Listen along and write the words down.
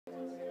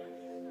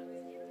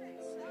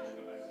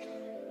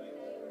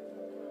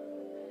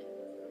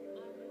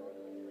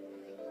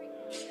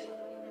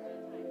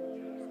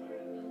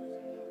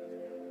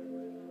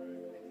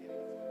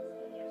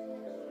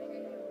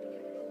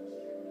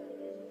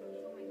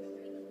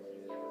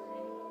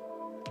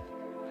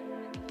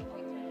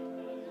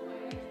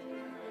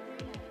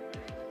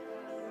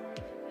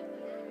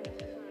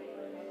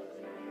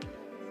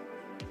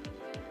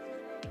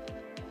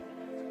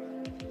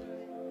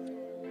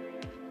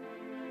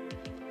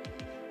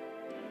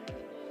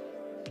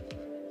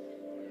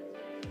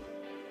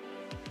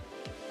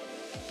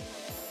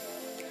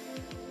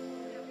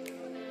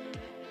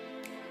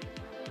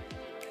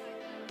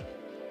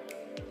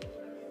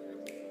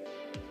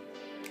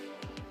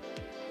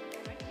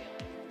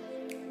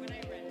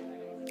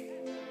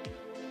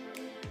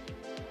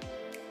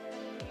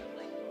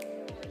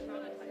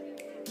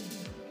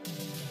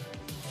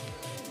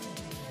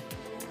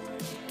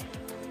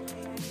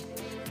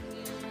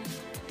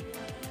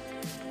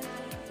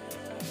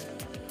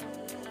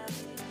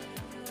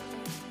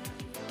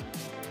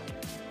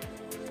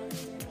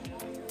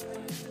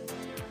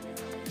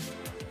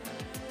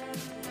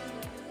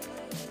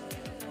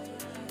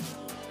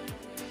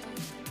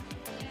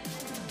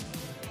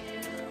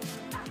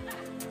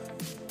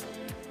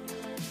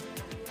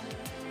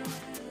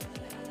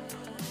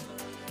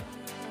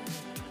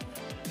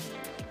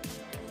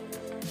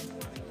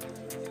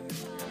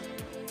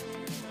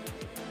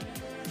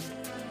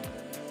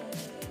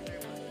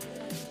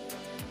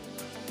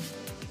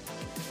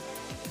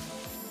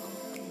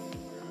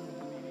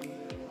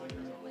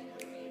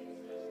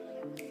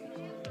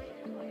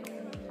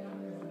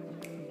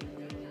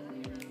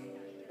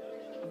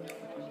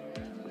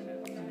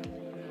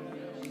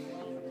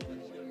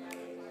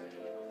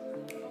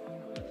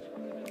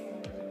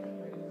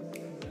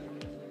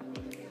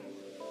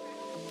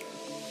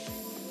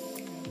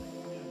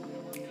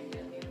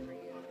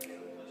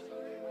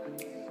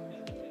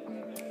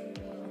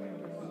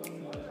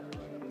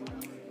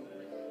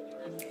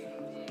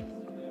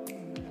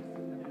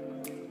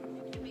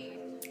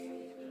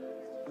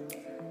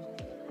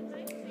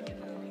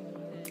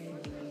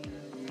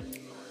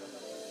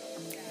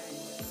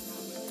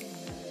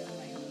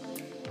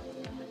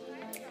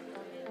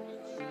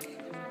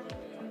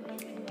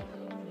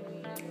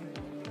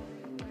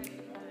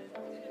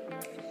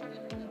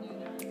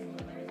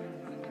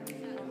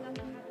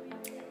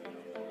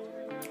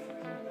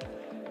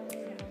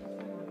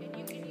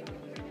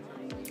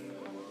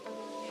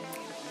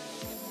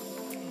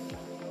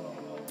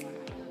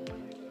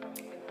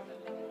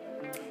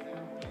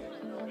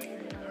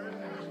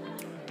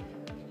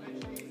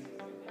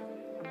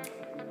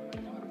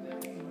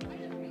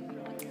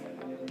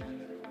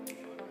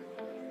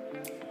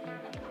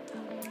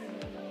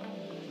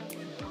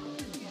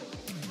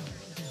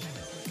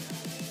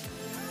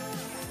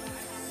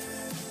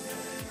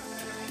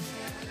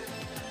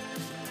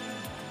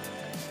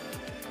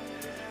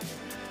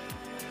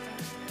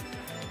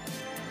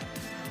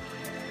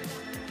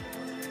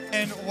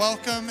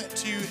welcome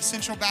to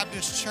Central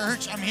Baptist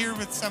Church. I'm here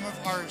with some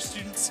of our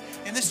students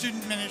in the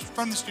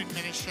from the student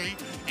ministry,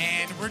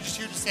 and we're just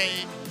here to say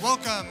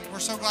welcome. We're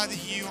so glad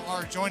that you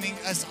are joining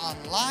us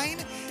online,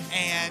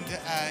 and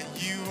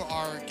you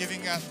are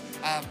giving up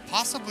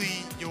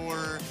possibly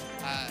your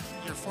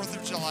 4th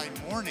of July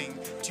morning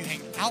to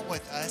hang out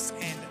with us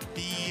and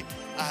be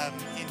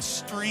in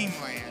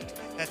Streamland.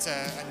 That's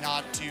a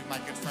nod to my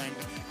good friend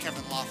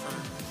Kevin Lawfer.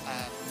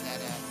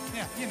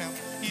 Yeah, you know,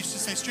 he used to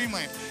say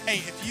Streamland. Hey,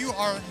 if you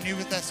are new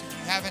with us, if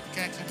you haven't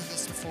connected with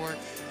us before,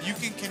 you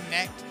can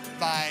connect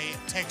by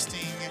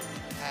texting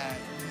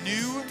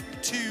new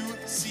to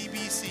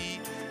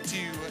CBC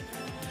to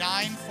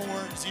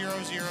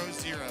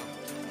 94000.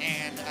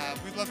 And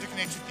we'd love to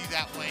connect with you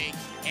that way.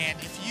 And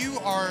if you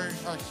are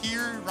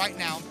here right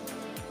now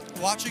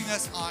watching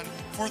us on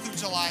 4th of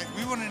July,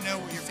 we want to know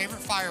what your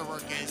favorite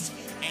firework is.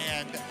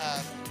 And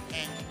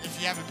if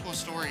you have a cool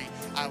story,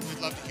 we'd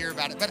love to hear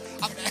about it. But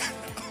I'm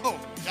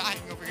dying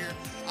over here.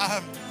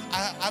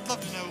 I'd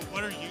love to know,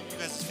 what are you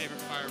guys' favorite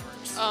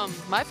fireworks?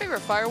 My favorite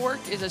firework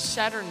is a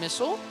Saturn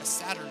missile. A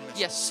Saturn missile?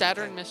 Yes,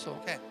 Saturn missile.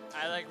 Okay.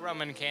 I like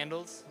Roman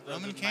candles. Those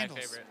Roman are candles.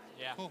 my favorite.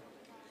 Yeah. Cool.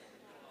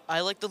 I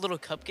like the little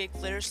cupcake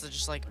flares that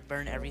just like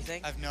burn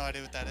everything. I have no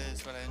idea what that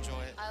is, but I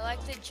enjoy it. I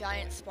like the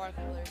giant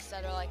sparklers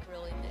that are like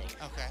really big.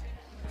 Okay.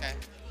 Okay.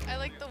 I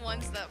like the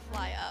ones that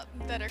fly up,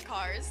 that are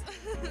cars.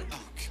 Oh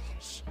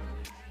gosh.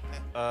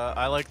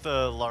 I like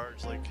the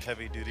large, like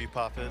heavy-duty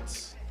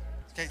poppets.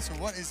 Okay, so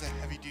what is a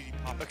heavy-duty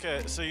pop?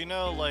 Okay, so you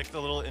know, like the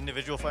little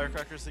individual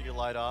firecrackers that you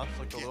light off,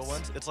 like the little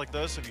ones. It's like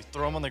those. So if you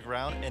throw them on the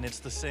ground, and it's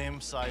the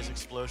same size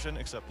explosion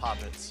except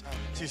poppets. Oh.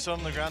 So you throw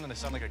them on the ground, and they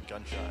sound like a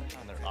gunshot,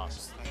 and they're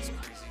awesome. That's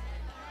crazy.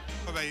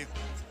 What about you?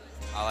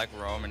 I like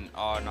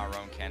not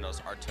Roman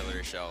candles,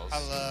 artillery shells. I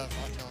love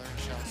artillery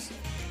shells.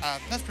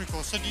 That's pretty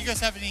cool. So do you guys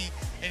have any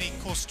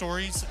cool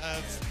stories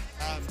of?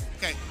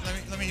 Okay,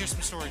 let me hear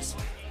some stories.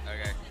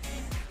 Okay.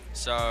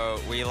 So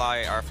we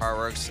light our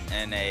fireworks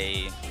in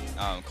a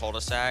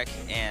cul-de-sac,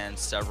 and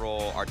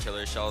several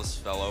artillery shells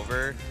fell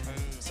over.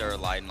 So we're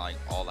lighting like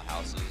all the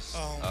houses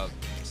up.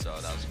 So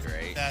that was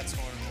great. That's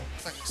horrible.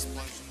 It's like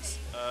explosions.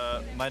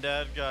 My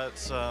dad got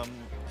some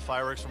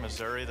fireworks from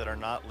Missouri that are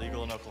not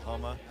legal in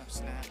Oklahoma. Oh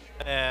snap.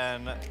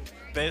 And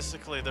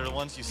basically, they're the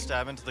ones you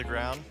stab into the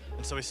ground.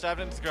 And so we stabbed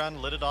it into the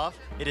ground, lit it off.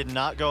 It did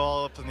not go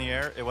all up in the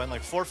air. It went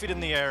like 4 feet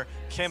in the air,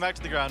 came back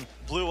to the ground,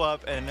 blew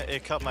up, and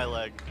it cut my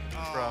leg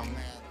from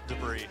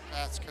debris.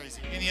 That's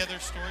crazy. Any other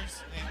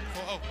stories?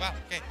 Cool? Oh, wow.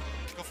 Okay,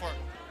 go for it.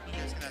 You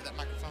guys can have that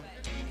microphone.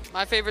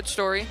 My favorite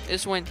story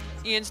is when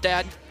Ian's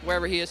dad,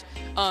 wherever he is,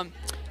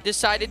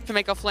 decided to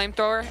make a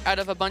flamethrower out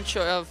of a bunch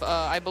of,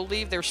 I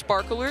believe they're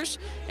sparklers,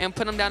 and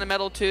put them down a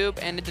metal tube,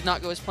 and it did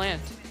not go as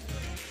planned.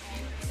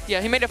 Yeah,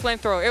 he made a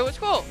flamethrower. It was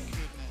cool.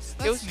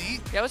 Goodness. That's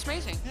neat. Yeah, it was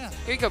amazing. Yeah.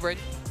 Here you go, Brady.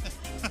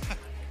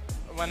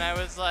 When I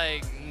was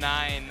like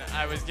 9,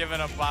 I was given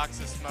a box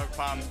of smoke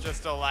bombs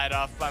just to light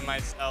off by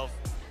myself.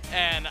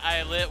 And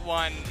I lit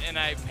one, and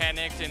I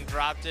panicked and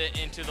dropped it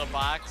into the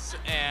box,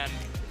 and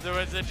there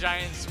was a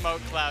giant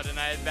smoke cloud, and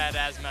I had bad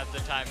asthma at the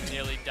time and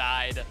nearly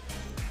died.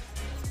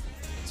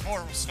 It's a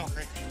horrible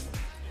story.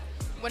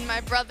 When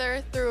my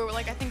brother threw,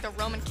 like, I think the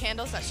Roman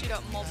candles that shoot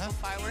out multiple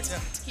fireworks,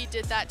 he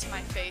did that to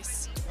my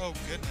face. Oh,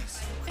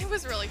 goodness. It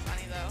was really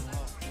funny, though.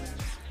 Oh,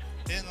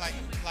 didn't like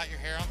light your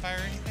hair on fire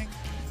or anything?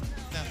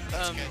 No,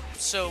 that's good.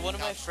 So one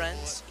of my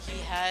friends, he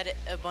had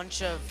a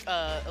bunch of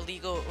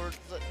illegal, or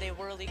they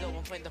were illegal at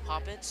one point, the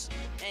poppets,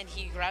 and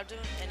he grabbed them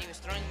and he was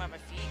throwing them at my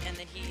feet, and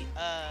then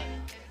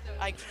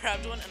I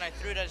grabbed one and I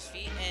threw it at his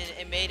feet, and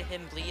it made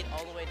him bleed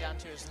all the way down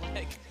to his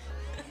leg.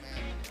 Oh,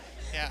 man.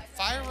 Yeah,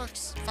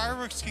 fireworks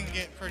can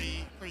get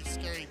pretty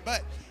scary,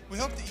 but we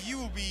hope that you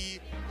will be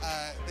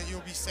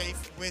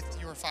safe with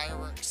your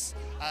fireworks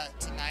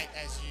tonight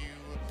as you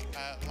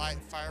light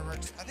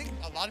fireworks. I think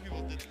a lot of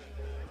people did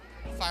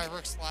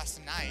fireworks last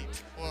night.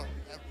 Well,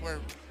 where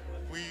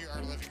we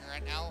are living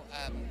right now,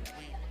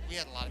 we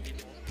had a lot of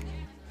people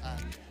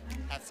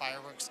have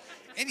fireworks.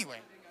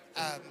 Anyway,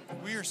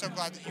 we are so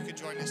glad that you could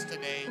join us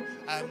today.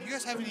 You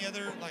guys have any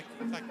other like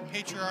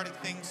patriotic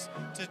things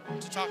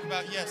to talk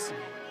about? Yes.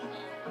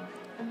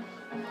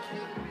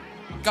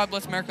 God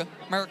bless America.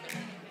 America.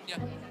 Yeah.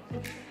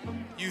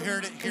 You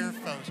heard it here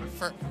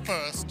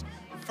first.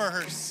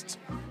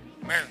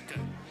 America.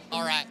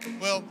 All right.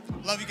 Well,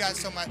 love you guys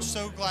so much.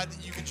 So glad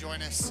that you could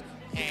join us,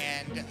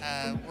 and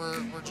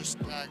we're just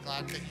glad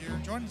that you're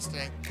joining us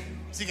today.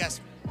 See you guys.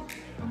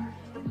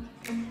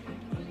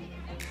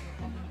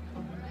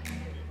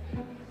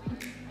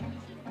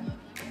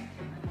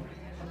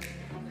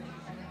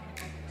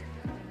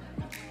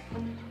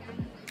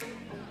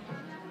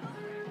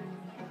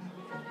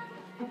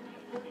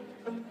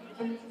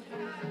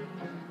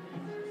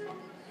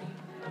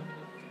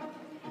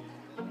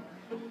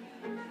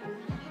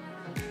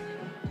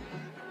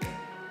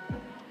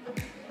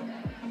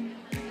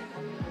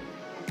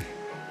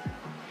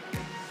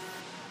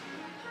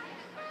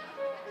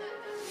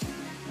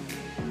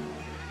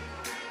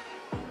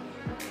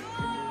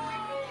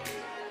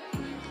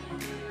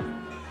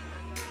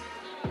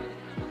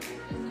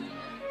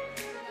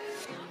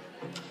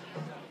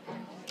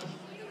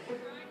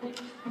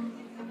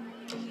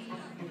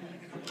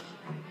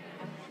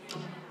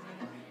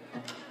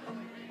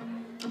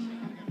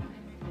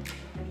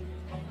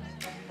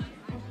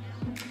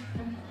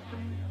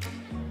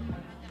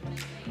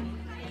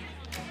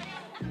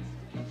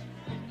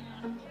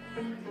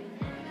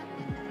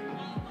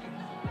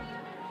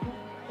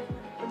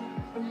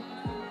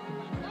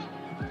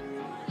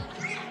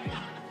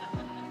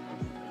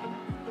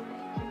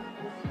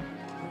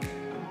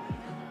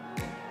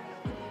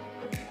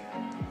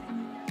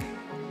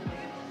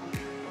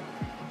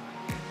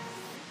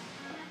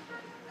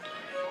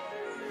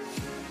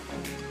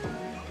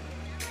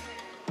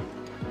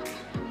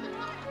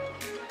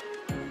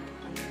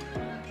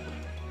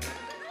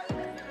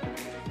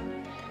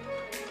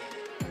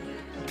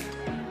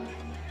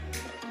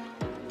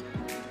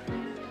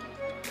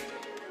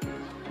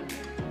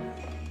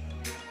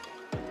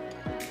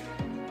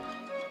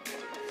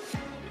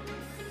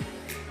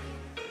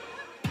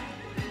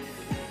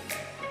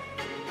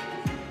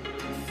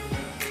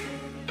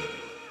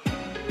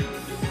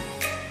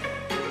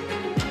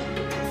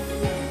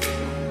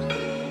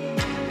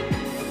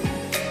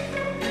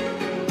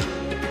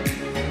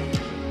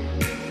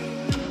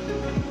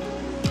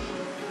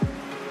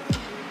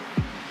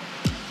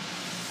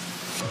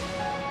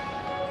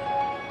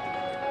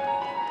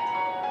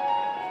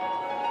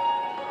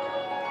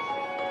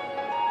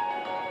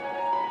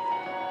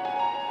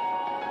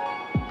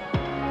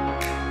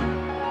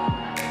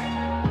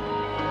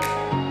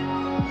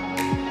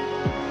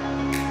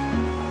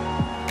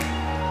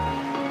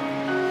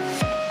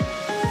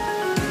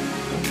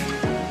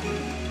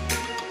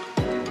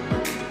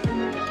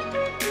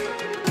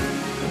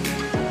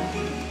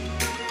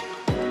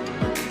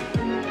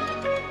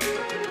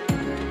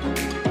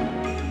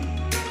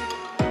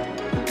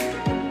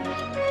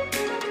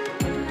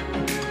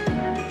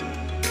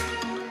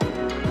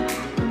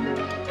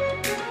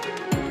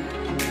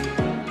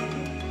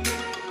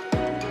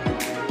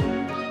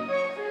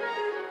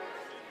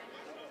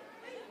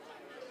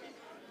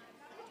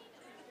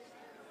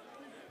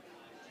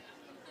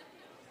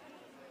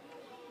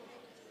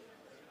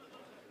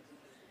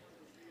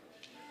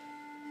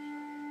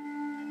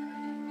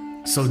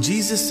 So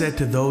Jesus said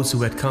to those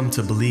who had come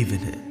to believe in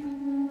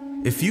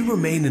him, "If you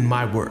remain in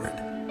my word,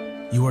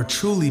 you are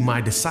truly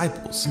my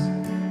disciples,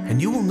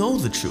 and you will know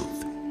the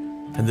truth,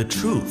 and the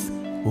truth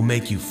will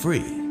make you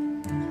free."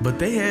 But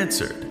they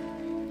answered,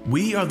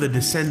 "We are the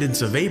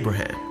descendants of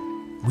Abraham.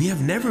 We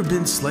have never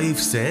been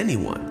slaves to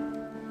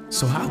anyone.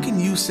 So how can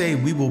you say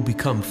we will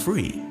become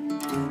free?"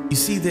 You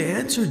see, they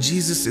answered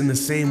Jesus in the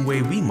same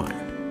way we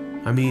might.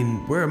 I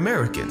mean, we're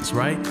Americans,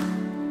 right?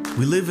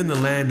 We live in the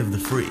land of the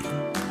free.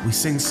 We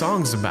sing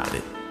songs about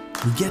it.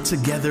 We get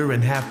together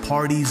and have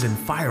parties and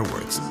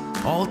fireworks,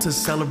 all to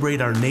celebrate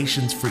our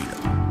nation's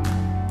freedom.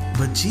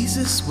 But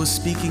Jesus was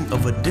speaking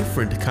of a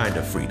different kind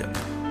of freedom,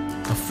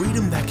 a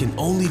freedom that can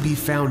only be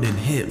found in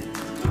him.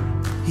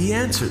 He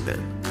answered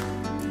them,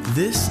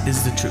 "This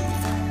is the truth.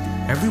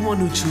 Everyone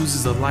who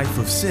chooses a life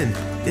of sin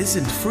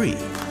isn't free.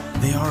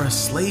 They are a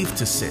slave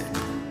to sin.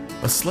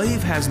 A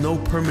slave has no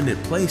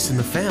permanent place in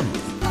the family,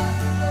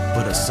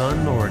 but a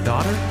son or a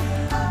daughter,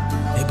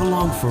 they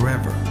belong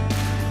forever.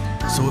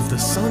 So if the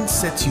Son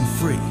sets you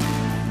free,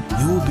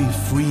 you will be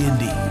free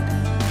indeed."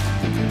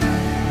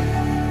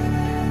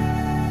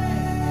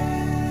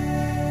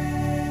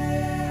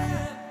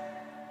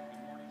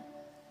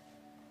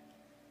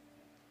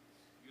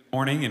 Good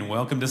morning and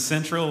welcome to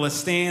Central. Let's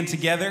stand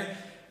together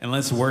and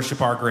let's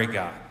worship our great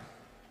God.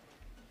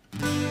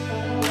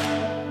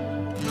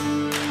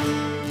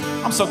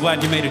 I'm so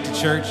glad you made it to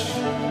church.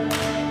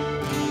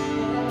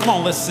 Come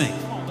on, let's sing.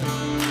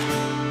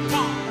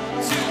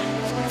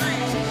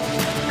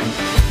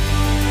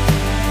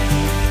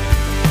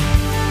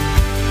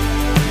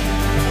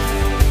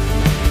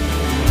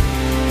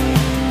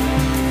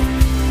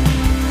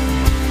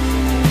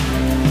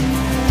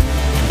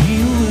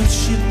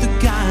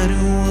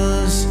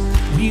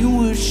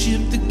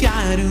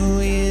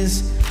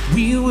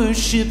 We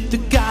worship the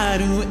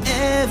God who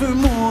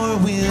evermore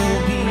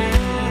will be.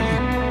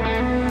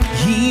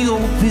 He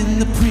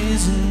opened the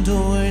prison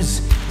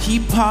doors. He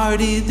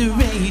parted the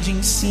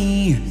raging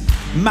sea.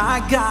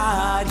 My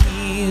God,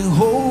 he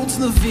holds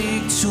the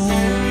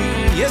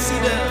victory. Yes, he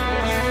does.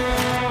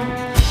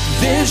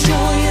 There's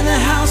joy in the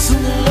house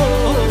of the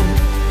Lord.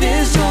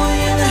 There's joy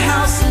in the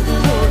house of the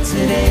Lord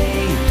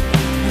today.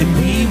 And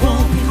we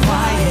won't be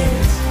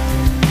quiet.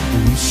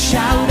 We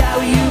shout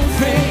out your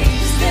praise.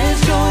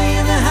 There's joy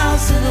in the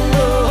house of the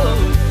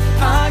Lord.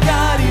 Our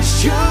God is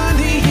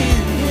surely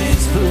in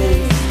this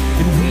place.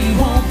 And we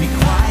won't be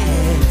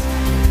quiet.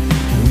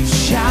 We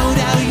shout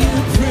out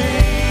your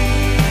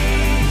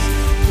praise.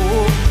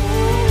 Oh,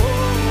 oh.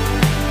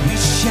 We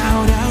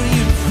shout out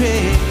your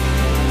praise.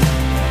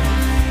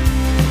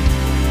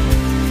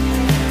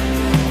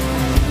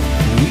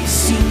 We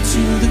sing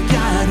to the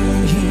God who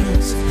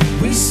heals.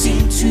 We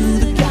sing to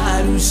the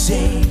God who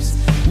saves.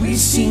 We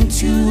sing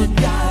to a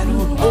God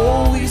who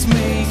always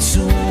makes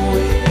a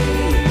way.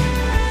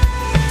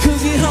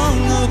 'Cause he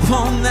hung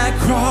upon that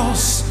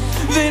cross,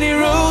 then he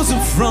rose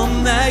up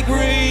from that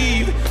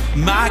grave.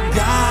 My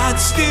God,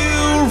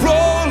 still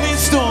rolling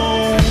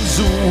stones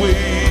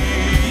away.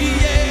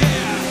 Yeah.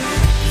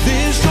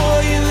 There's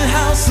joy in the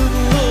house of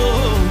the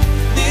Lord.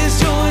 There's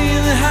joy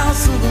in the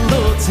house of the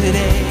Lord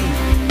today.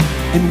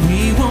 And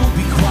we won't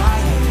be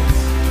quiet.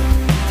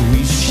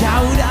 We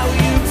shout out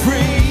your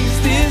praise.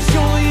 There's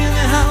joy in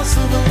the house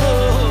of the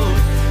Lord.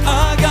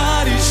 Our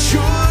God is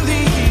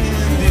surely in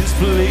this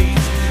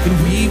place. And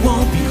we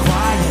won't be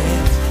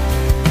quiet.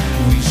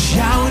 We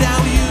shout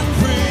out your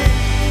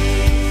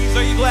praise.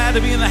 Are you glad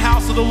to be in the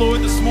house of the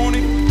Lord this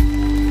morning?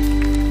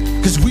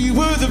 'Cause we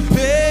were the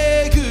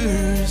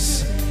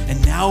beggars, and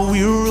now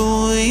we're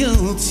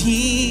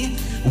royalty.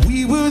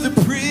 We were the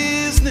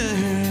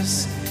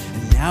prisoners,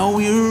 and now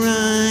we're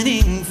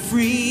running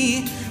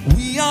free.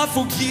 We are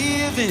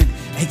forgiven,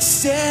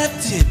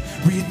 accepted,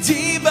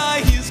 redeemed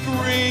by his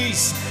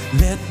grace.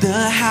 Let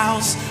the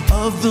house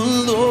of the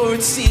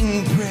Lord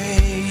sing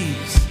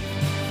praise.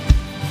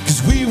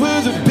 'Cause we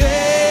were the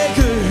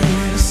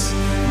beggars,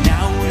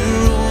 now we're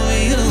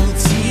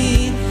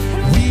royalty.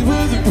 We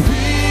were the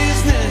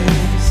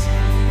prisoners,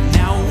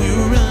 now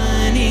we're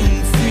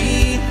running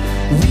free.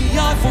 We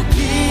are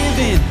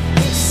forgiven,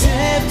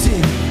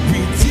 accepted,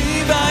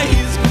 redeemed by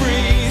his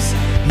grace.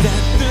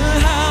 Let the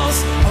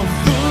house of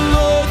the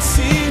Lord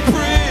sing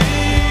praise.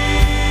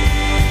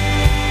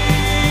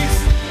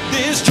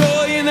 There's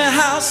joy in the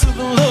house of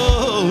the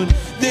Lord.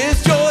 There's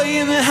joy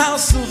in the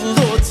house of the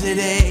Lord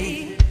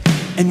today.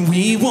 And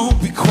we won't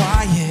be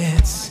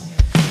quiet.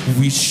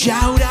 We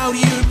shout out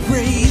your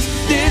praise.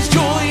 There's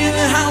joy in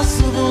the house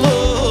of the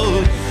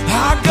Lord.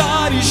 Our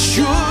God is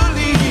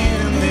surely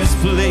in this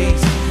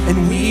place.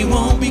 And we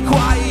won't be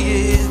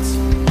quiet.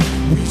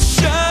 We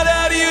shout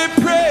out your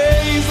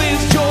praise.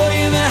 There's joy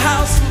in the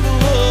house of the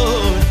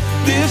Lord.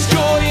 There's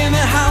joy in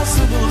the house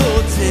of the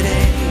Lord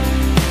today.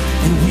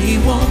 And we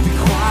won't be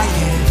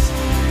quiet.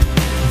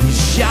 We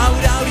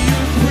shout out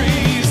your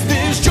praise.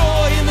 There's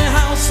joy in the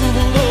house of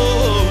the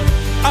Lord.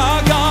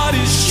 Our God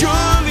is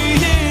surely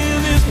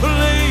in this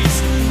place.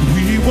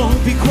 We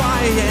won't be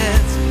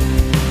quiet.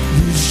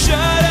 We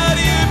shout out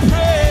your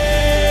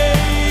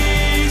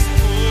praise.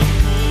 Oh,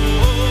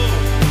 oh,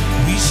 oh.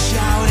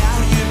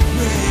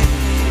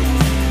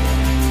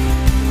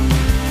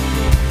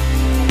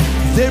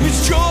 There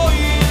is joy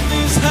in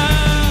this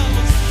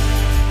house.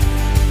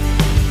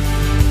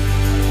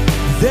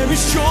 There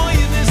is joy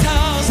in this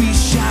house. We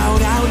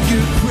shout out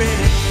your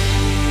praise.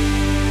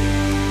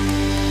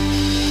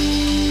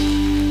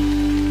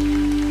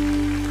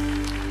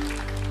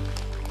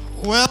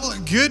 Well,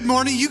 good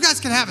morning. You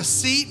guys can have a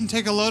seat and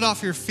take a load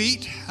off your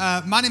feet.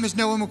 My name is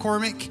Noah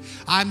McCormick.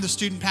 I'm the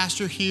student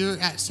pastor here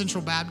at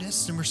Central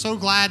Baptist, and we're so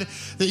glad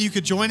that you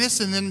could join us.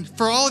 And then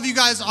for all of you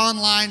guys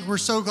online, we're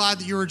so glad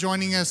that you are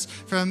joining us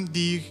from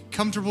the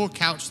comfortable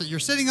couch that you're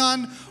sitting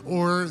on,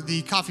 or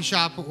the coffee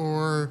shop,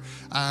 or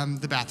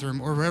the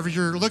bathroom, or wherever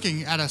you're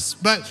looking at us.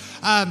 But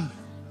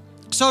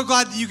so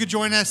glad that you could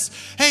join us.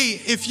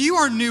 Hey, if you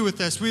are new with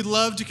us, we'd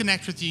love to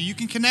connect with you. You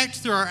can connect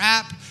through our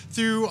app,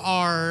 through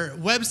our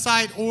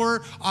website,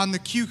 or on the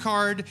cue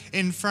card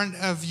in front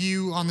of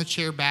you on the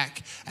chair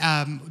back.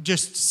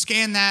 Just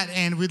scan that,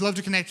 and we'd love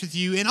to connect with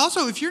you. And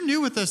also, if you're new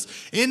with us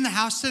in the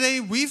house today,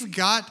 we've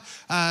got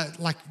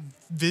like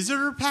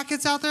visitor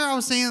packets out there. I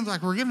was saying,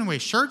 like, we're giving away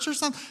shirts or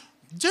something.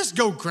 Just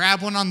go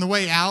grab one on the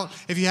way out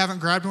if you haven't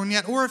grabbed one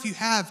yet. Or if you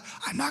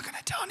have, I'm not going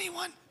to tell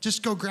anyone.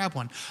 Just go grab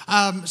one.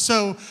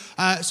 So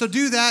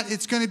do that.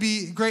 It's going to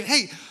be great.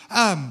 Hey,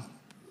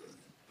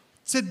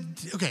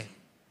 okay.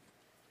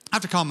 I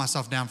have to calm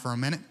myself down for a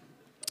minute.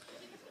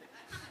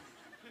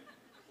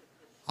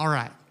 All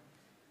right.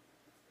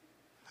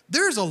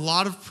 There's a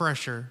lot of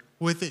pressure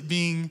with it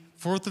being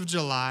 4th of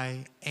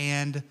July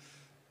and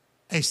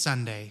a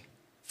Sunday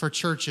for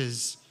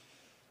churches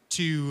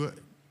to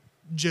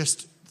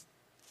just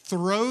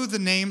throw the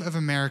name of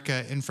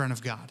America in front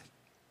of God.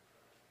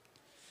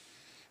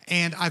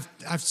 And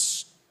I've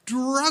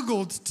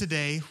struggled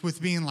today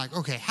with being like,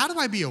 okay, how do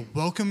I be a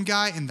welcome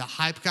guy and the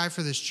hype guy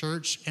for this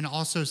church and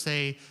also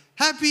say,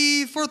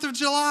 Happy 4th of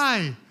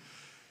July?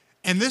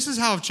 And this is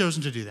how I've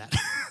chosen to do that.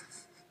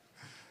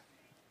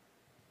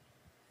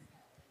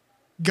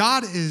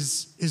 God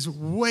is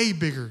way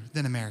bigger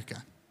than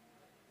America.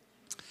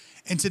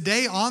 And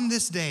today, on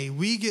this day,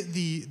 we get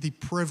the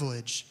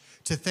privilege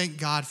to thank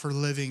God for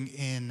living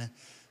in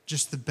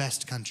just the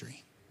best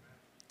country.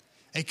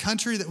 A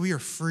country that we are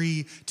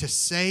free to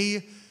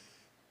say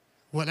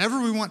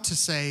whatever we want to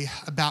say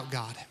about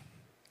God.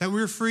 That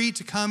we're free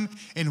to come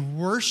and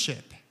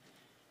worship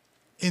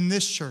in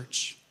this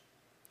church.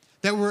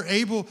 That we're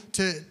able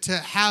to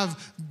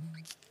have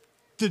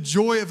the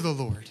joy of the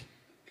Lord.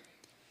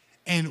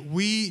 And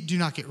we do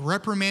not get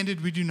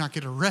reprimanded. We do not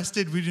get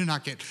arrested. We do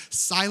not get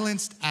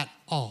silenced at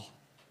all.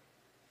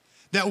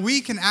 That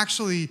we can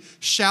actually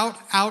shout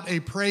out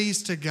a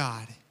praise to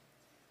God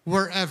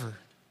wherever.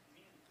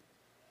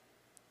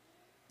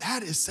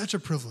 That is such a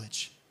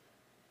privilege.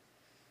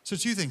 So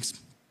 2 things.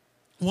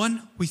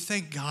 One, we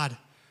thank God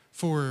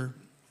for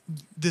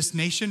this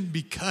nation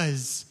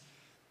because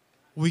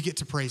we get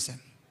to praise him.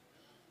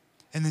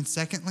 And then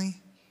secondly,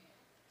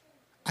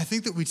 I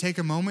think that we take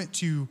a moment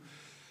to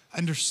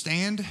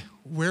understand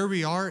where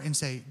we are and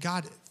say,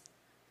 God,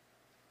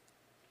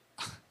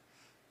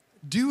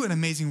 do an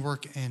amazing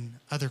work in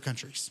other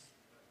countries.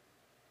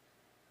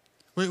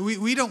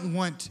 We don't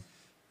want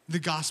the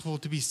gospel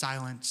to be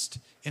silenced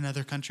in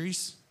other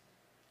countries.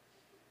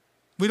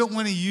 We don't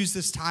want to use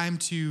this time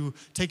to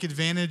take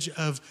advantage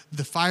of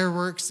the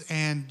fireworks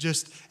and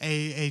just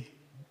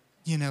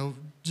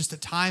just a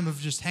time of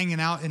just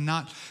hanging out and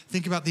not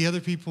think about the other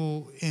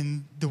people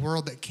in the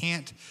world that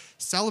can't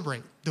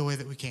celebrate the way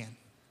that we can.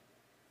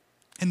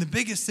 And the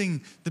biggest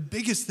thing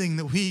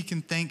that we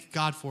can thank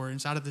God for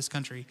inside of this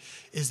country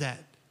is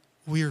that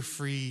we are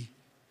free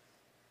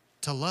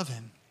to love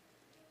him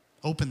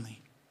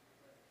openly.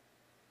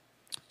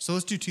 So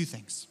let's do 2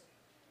 things.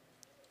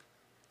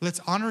 Let's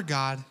honor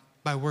God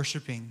by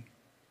worshiping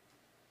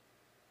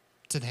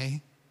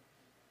today.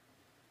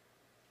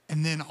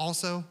 And then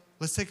also,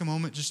 let's take a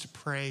moment just to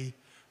pray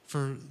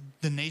for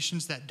the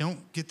nations that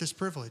don't get this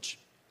privilege.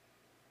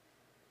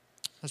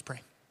 Let's pray.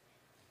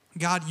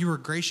 God, you are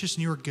gracious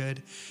and you are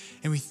good,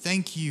 and we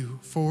thank you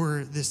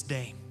for this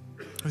day.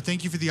 We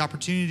thank you for the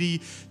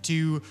opportunity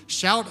to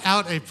shout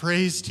out a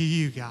praise to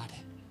you, God.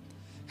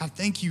 God,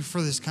 thank you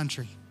for this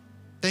country.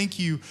 Thank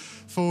you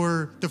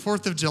for the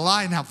 4th of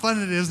July and how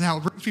fun it is and how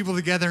it brings people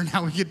together and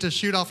how we get to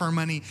shoot off our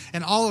money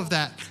and all of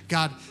that.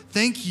 God,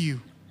 thank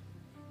you.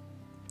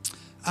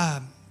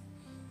 God,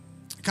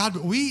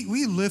 but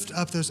we lift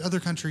up those other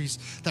countries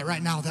that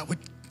right now that would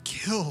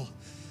kill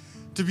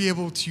to be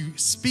able to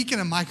speak in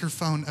a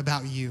microphone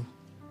about you.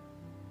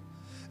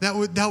 That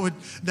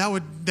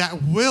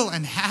will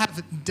and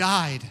have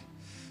died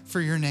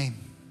for your name.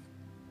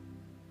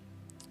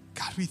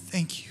 God, we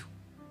thank you.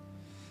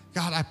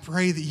 God, I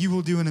pray that you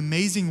will do an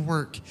amazing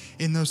work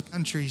in those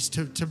countries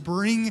to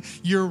bring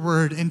your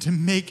word and to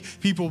make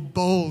people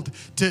bold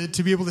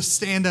to be able to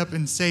stand up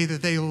and say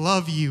that they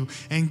love you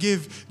and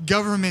give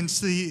governments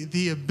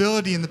the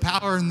ability and the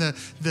power and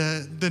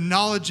the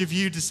knowledge of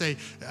you to say,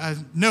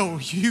 no,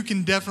 you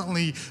can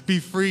definitely be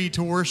free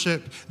to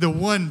worship the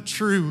one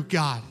true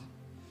God.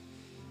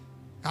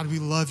 God, we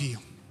love you.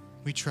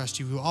 We trust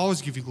you. We will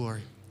always give you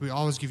glory. We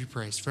always give you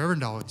praise forever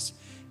and always.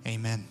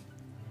 Amen.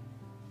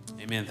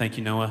 Amen. Thank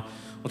you, Noah.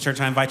 Well,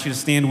 church, I invite you to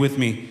stand with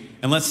me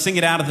and let's sing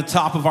it out at the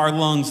top of our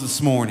lungs this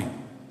morning,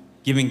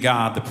 giving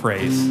God the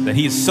praise that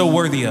he is so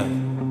worthy of.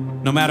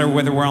 No matter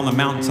whether we're on the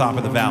mountaintop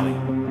or the valley,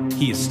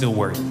 he is still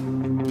worthy.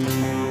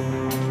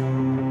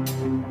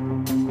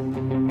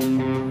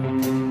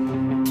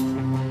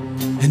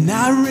 And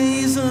I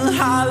raise a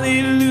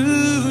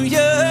hallelujah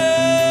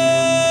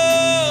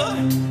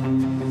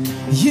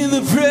in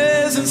the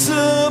presence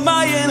of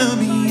my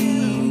enemies.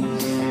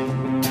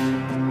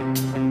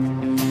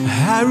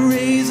 I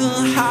raise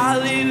a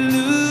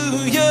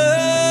hallelujah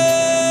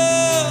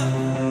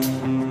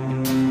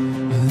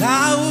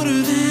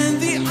louder than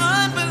the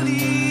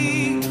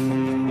unbelief.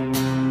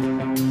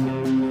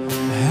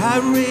 I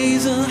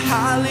raise a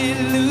hallelujah.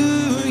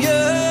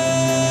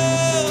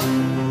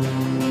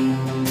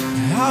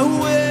 Our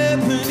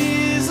weapon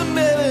is a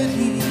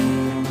melody.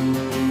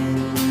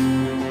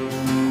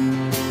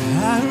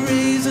 I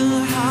raise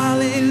a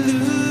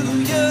hallelujah.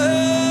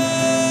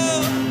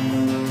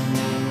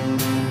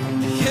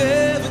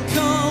 Heaven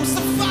comes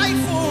to fight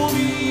for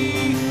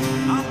me.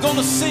 I'm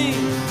gonna sing.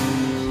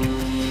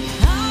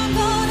 I'm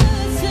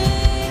gonna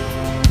sing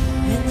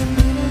in the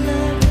middle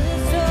of the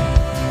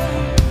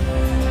storm.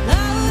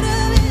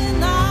 Louder and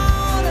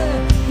louder,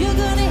 you're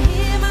gonna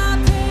hear my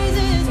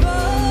praises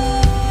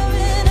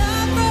roaring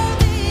up from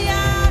the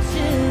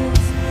ashes.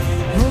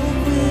 Hope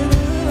will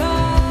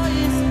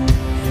arise,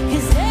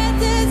 'cause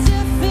death is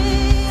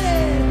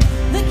defeated.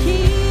 The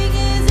King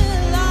is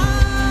alive.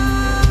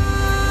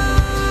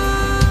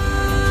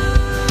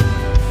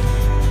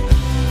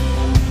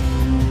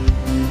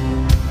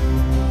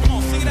 Come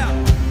on, sing it out.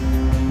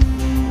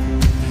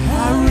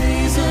 I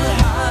raise a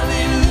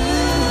hallelujah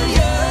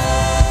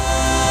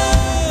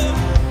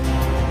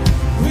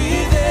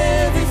with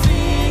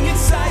everything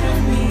inside of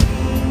me.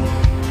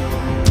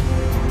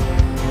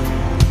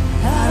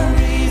 I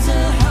raise a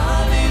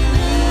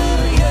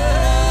hallelujah,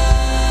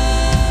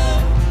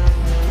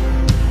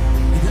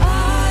 and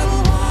I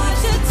will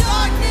watch the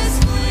darkness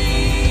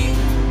flee.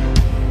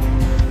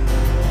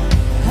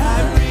 I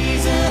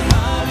raise a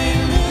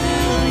hallelujah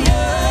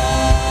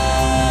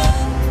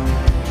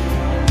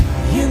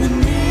in the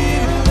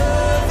middle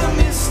of the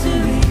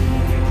mystery.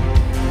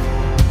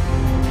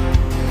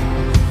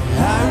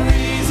 I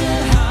raise a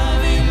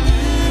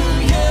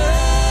hallelujah,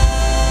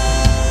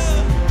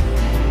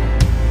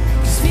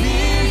 'cause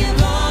fear, you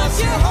lost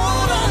your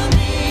hold on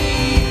me.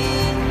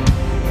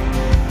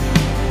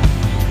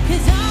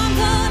 'Cause I'm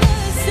gonna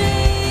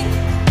sing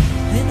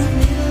in the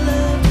middle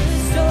of the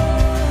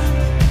storm.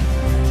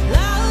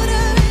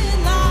 Louder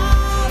and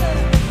louder,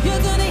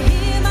 you're gonna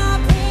hear my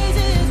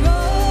praises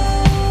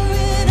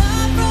roaring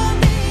up from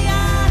the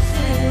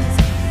ashes.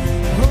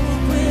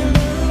 Hope will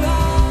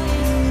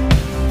arise,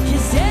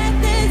 'cause death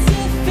is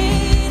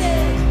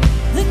defeated.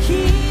 The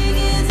King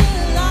is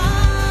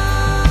alive.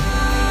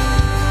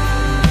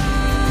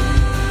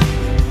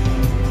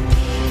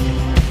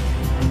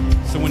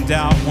 So when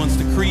doubt wants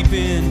to creep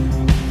in,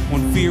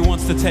 when fear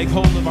wants to take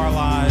hold of our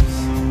lives,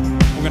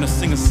 we're going to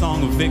sing a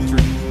song of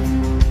victory.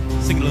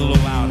 Sing it a little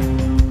louder.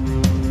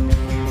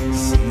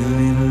 Sing a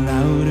little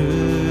louder.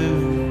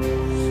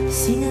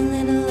 Sing a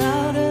little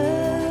louder.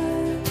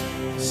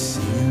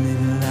 Sing a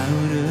little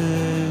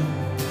louder.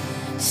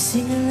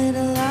 Sing a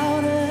little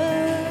louder.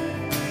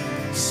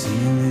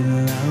 Sing a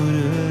little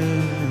louder.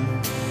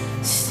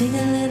 Sing a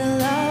little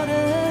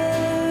louder.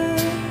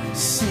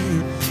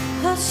 Sing.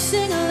 I'll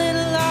sing a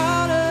little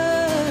louder.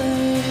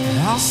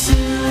 I'll sing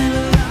a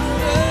little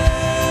louder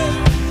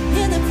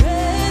in the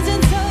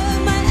presence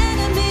of my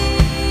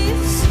enemies.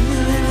 Sing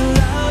a little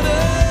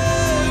louder,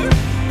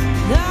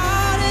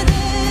 louder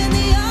than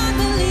the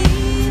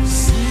unbelief.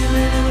 Sing a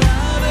little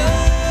louder.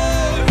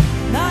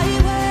 My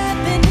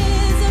weapon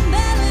is a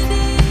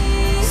melody.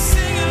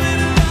 Sing a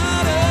little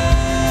louder,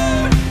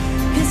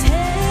 'cause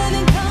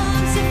heaven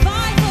comes to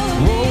fight for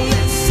me. Oh,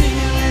 let's sing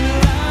a little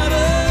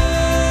louder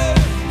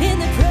in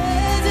the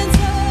presence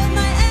of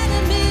my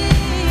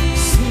enemies.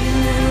 Sing a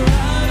little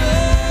louder.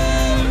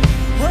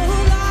 Oh,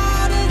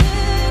 louder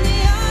than the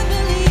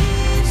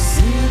unbelief.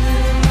 Sing a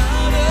little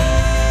louder.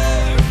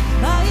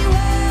 My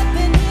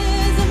weapon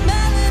is a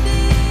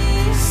melody.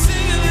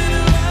 Sing a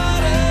little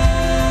louder.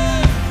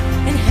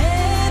 And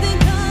heaven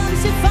comes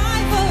to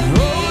fight for me.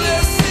 Oh,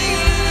 let's sing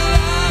a little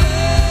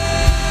louder.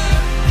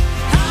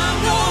 I'm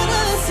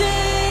gonna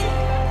sing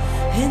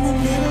in the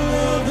middle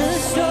of the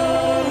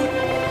storm.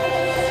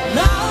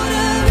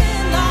 Louder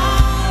and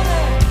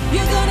louder,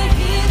 you're gonna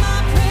hear my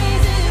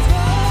praises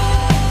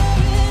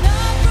roaring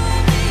up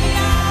from the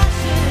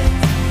ashes.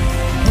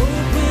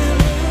 Hope will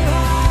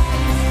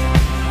arise,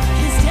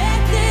 'cause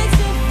death is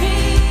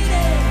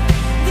defeated.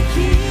 The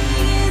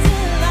King is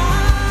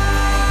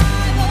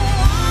alive. Oh,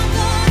 I'm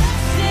gonna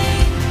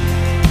sing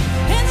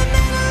in the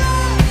middle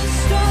of the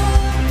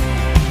storm.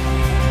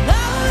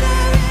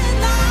 Louder and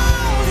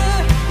louder,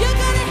 you're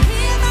gonna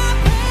hear my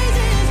praises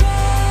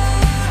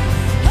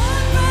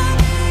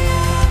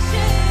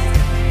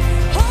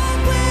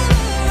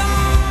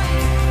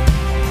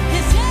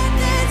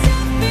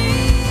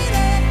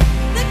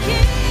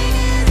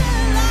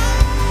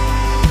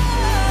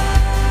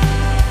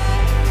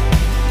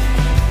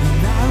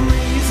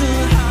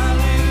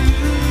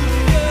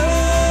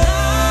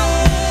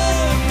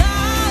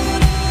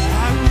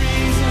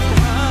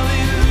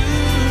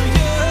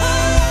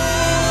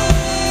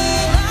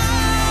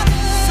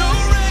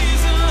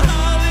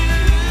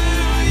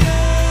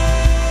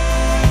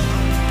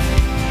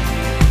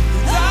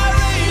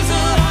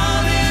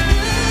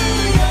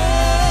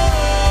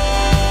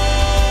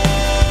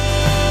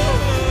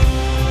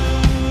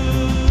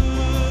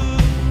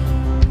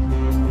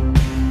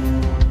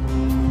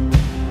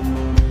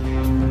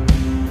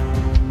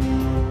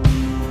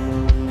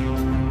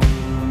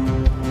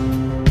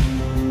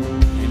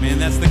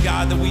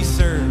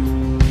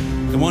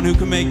one who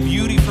can make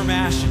beauty from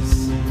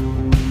ashes.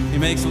 He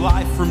makes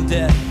life from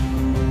death.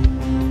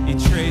 He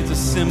trades a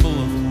symbol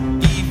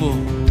of evil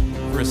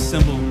for a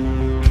symbol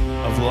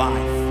of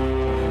life.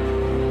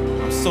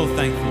 I'm so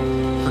thankful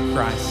for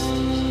Christ.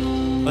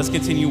 Let's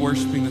continue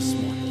worshiping this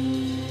morning.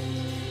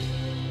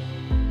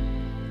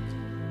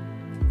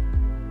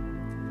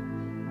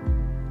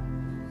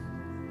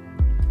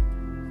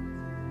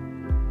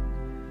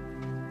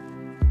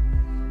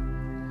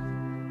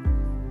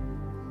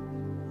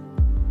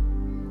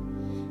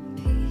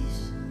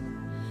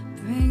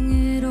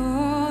 Bring it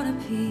all to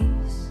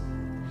peace.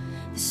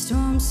 The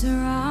storm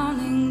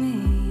surrounding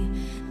me,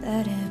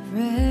 let it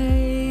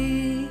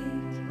break.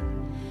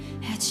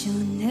 At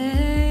your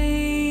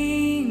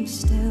name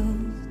still,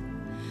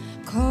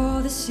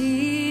 call the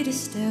sea to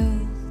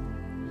still,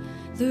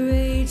 the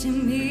rage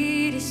in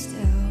me to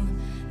still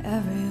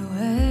every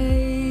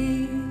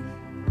wave.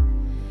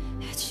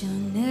 At your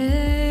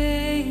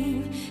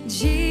name,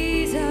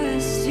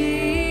 Jesus,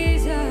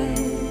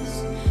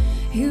 Jesus,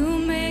 you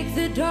make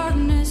the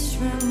darkness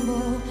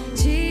tremble.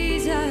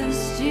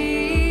 Jesus,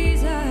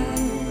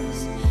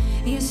 Jesus,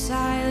 you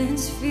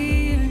silence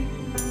fear.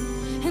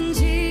 And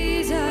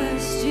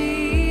Jesus,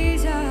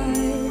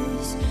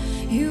 Jesus,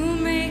 you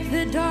make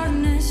the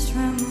darkness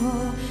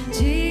tremble.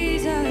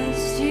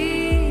 Jesus,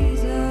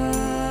 Jesus.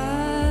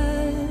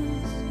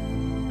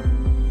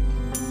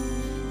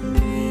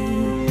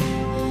 Breathe,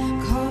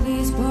 call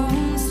these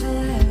bones to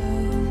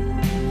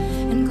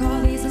live, and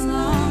call these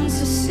lungs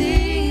to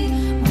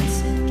sing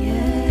once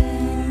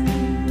again.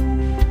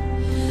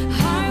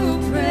 I will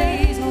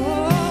praise,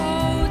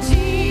 oh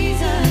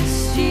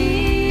Jesus,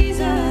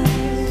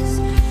 Jesus,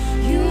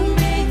 you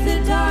make the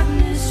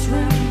darkness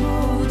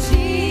tremble.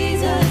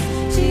 Jesus,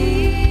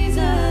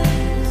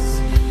 Jesus,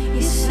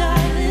 you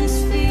silence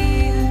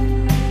fear.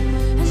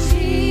 And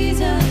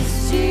Jesus,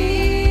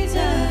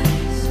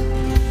 Jesus,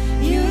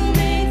 you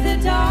make the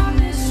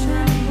darkness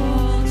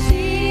tremble.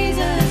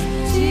 Jesus,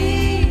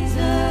 Jesus,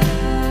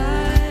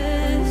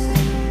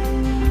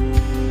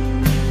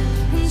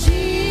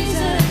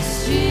 Jesus,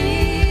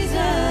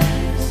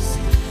 Jesus,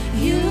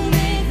 you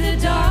make the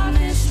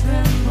darkness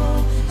tremble.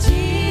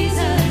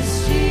 Jesus,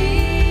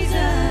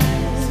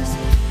 Jesus,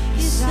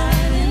 you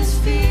silence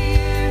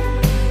fear.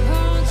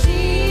 Oh,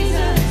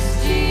 Jesus,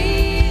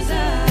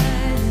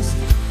 Jesus,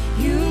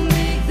 you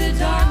make the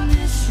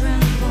darkness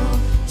tremble.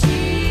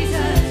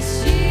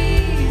 Jesus,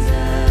 Jesus.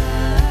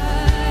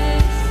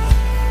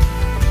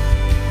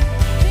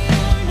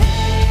 Your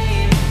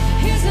name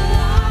is a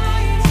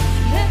light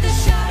that the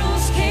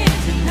shadows can't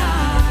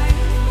deny.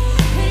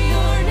 And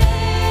your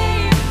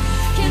name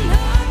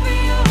cannot be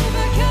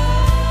overcome.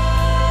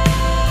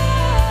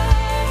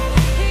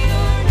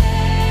 Your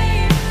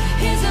name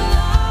is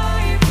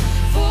alive,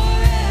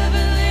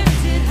 forever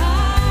lifted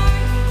high.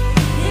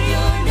 And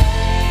your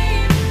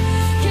name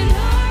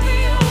cannot be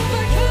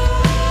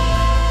overcome.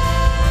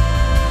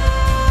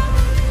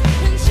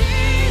 And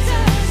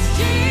Jesus,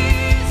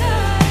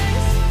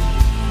 Jesus,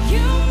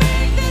 you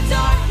make the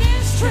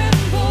darkness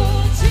tremble.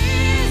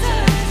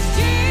 Jesus,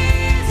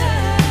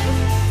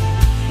 Jesus,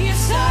 you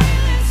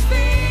silence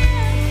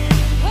fear.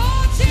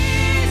 Oh,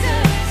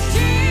 Jesus,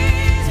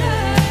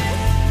 Jesus,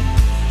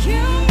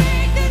 you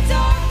make the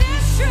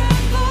darkness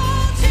tremble.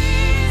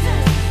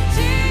 Jesus,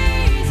 Jesus.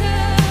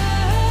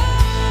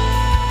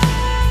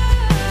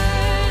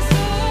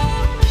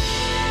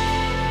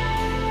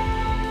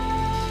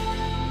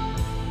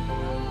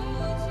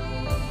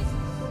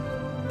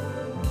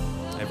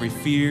 Every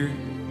fear,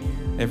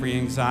 every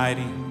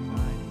anxiety,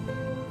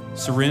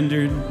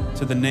 surrendered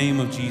to the name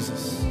of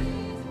Jesus.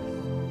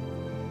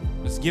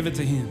 Let's give it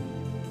to Him.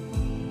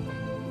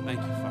 Thank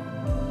you, Father.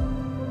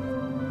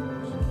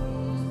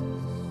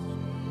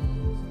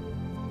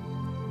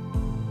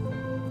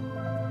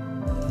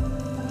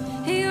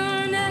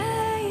 Your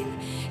name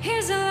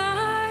is a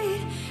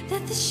light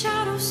that the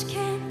shadows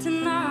can't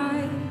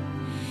deny.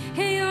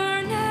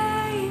 Your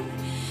name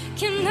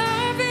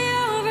cannot be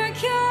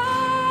overcome.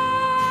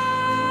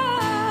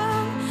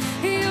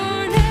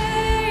 Your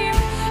name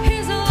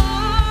is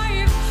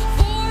alive,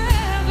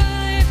 forever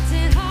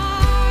lifted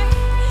high.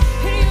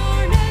 Your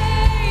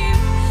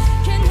name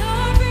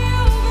cannot be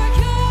overcome.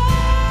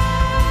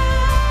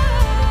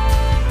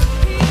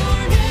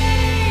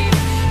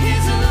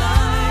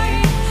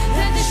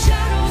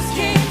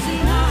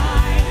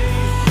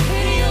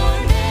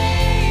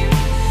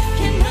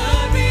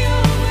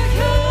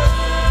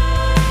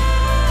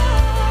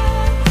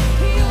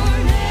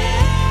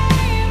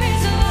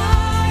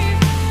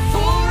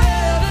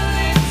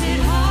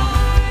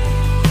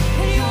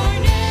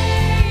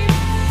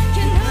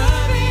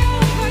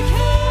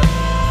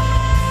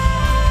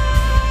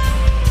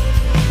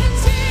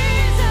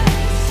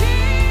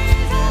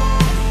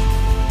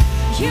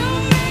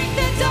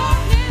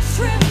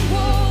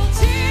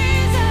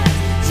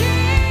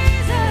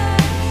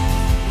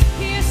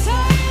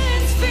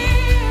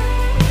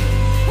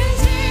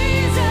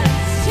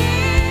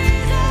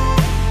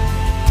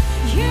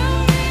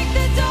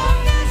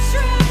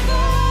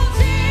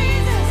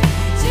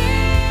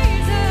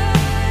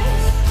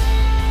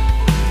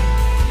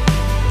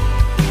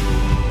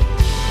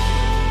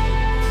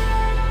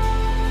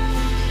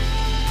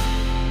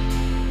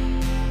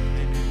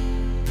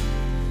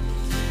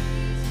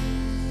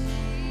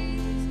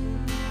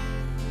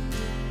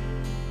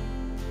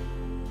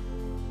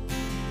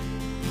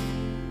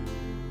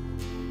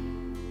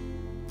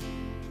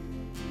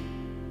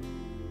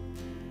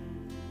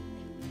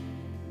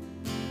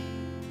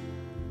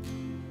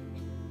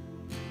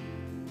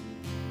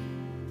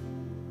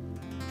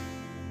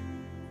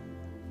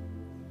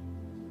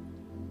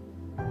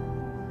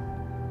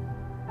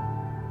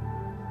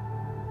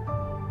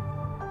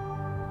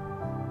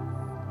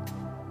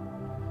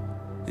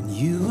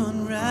 You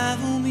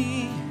unravel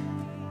me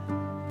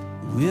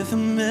with a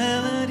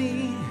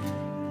melody.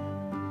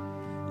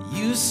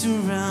 You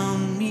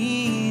surround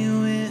me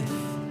with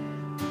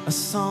a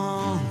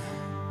song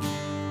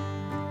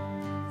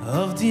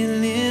of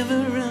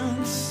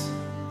deliverance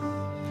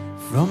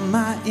from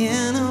my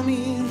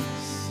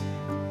enemies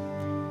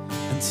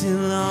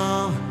until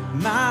all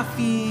my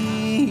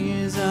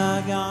fears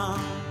are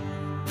gone.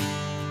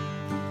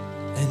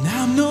 And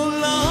I'm no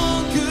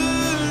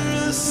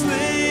longer a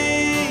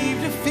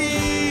slave to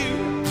fear,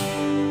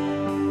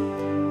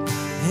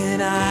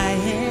 and I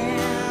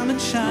am a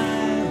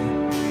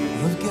child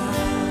of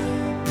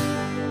God.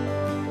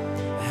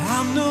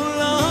 I'm no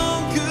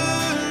longer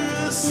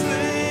a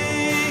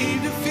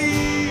slave to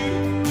fear,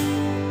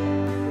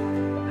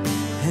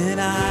 and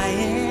I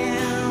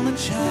am a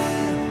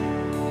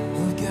child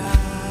of God.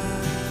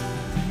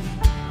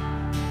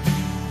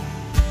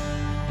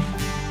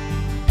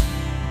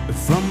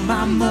 From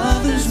my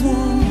mother's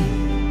womb,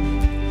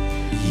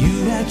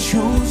 you had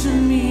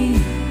chosen me.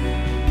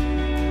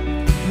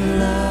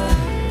 Blood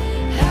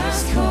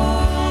has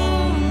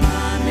called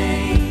my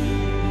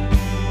name,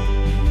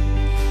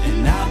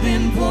 and I've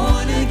been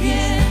born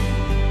again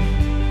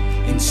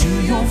into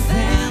your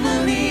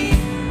family.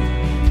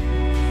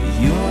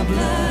 Your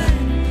blood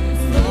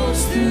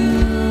flows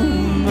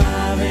through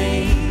my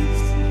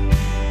veins,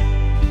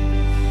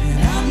 and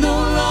I'm no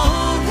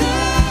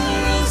longer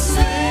a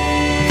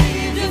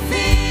slave to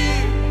fear,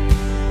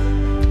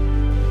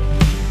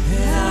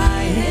 and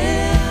I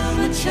am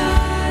a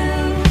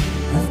child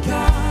of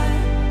God,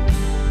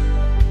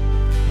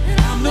 and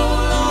I'm no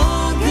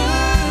longer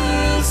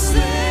a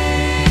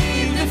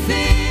slave to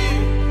fear,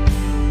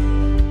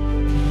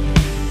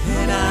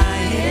 and I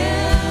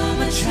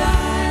am a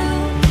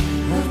child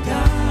of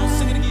God.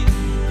 Sing it again.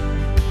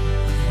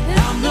 And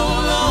I'm no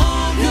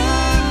longer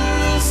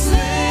a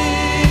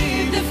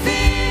slave to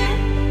fear,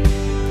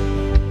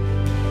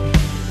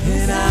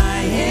 and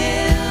I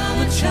am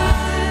a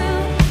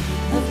child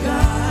of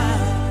God.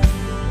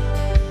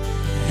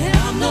 And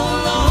I'm no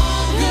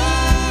longer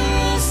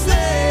a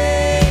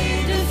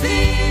slave to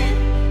fear,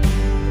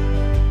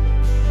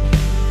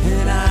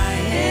 and I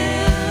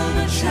am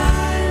a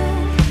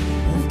child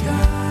of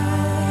God.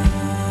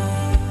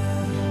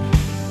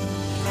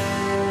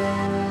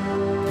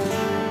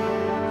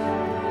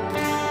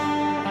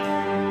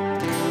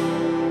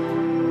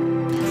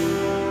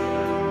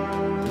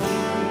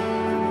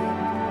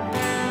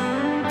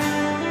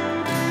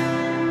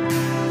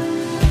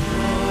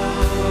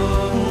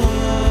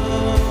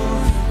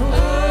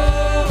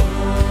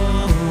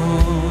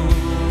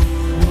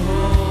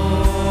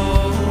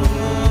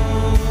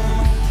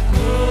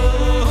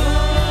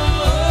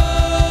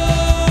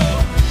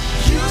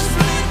 You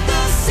split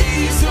the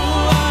sea so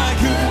I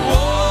could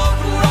walk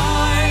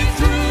right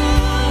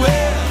through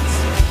it.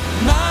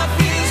 My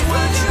fears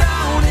were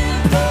drowned in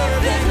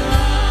perfect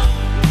love.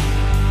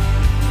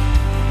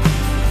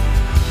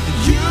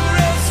 You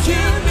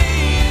rescued me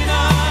and I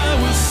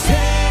was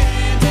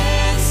saved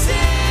and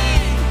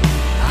sing.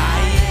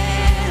 I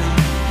am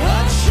a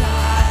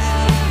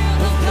child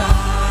of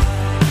God.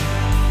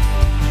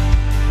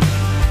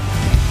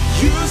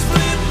 You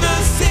split the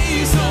sea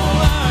so I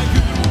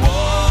could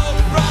walk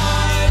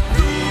right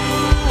through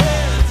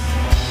it.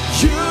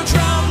 You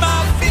drowned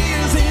my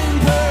fears in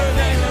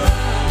perfect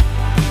love.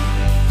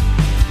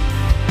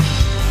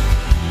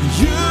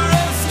 You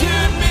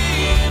rescued me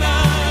and I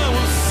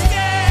will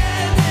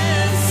stand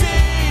and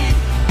sing.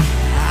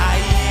 I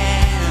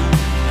am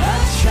a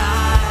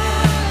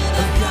child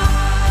of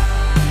God.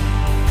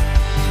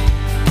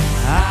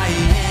 I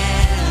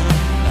am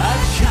a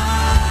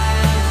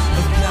child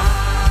of God.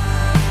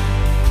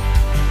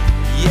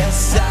 Yes,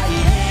 I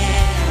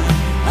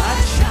am a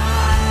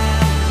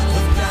child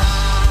of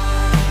God.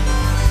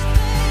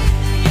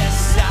 Yes,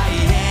 I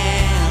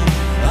am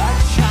a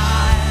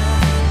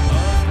child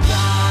of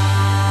God.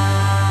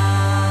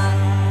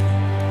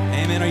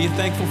 Amen. Are you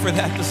thankful for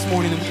that this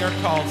morning, that we are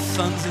called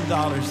sons and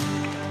daughters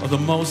of the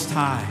Most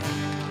High?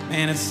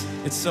 Man, it's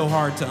so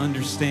hard to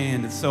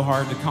understand. It's so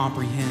hard to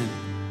comprehend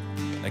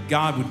that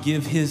God would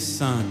give his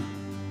son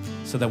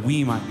so that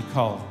we might be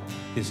called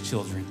his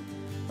children.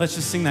 Let's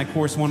just sing that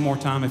chorus one more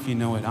time if you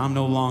know it. I'm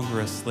no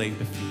longer a slave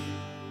to fear,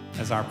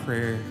 as our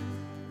prayer.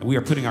 And we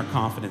are putting our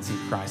confidence in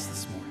Christ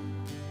this morning.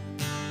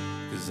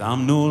 'Cause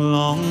I'm no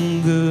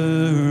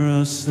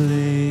longer a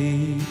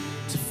slave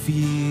to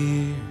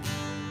fear,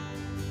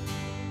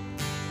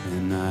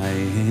 and I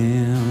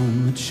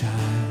am a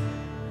child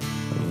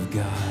of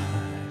God.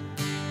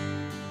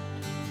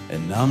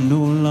 And I'm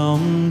no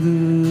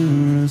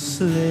longer a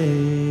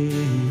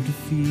slave to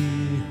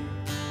fear,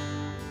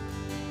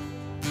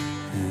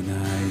 and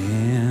I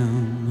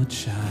am a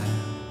child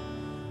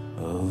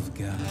of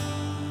God.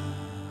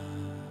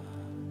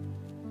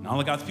 And all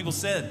of God's people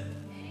said,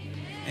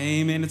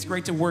 amen. It's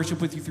great to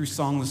worship with you through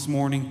song this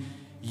morning.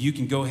 You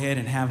can go ahead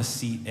and have a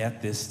seat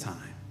at this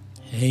time.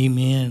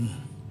 Amen.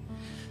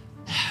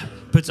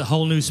 Puts a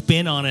whole new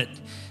spin on it.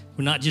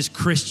 We're not just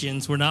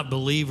Christians. We're not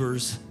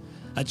believers.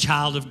 A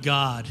child of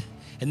God.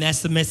 And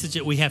that's the message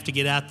that we have to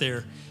get out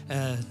there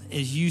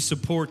as you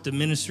support the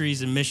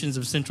ministries and missions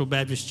of Central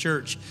Baptist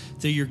Church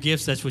through your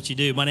gifts. That's what you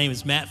do. My name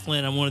is Matt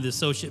Flynn. I'm one of the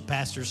associate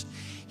pastors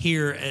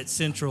here at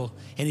Central.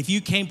 And if you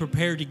came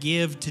prepared to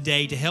give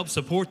today to help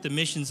support the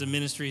missions and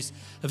ministries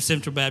of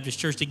Central Baptist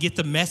Church, to get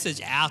the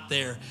message out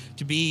there,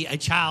 to be a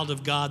child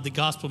of God, the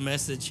gospel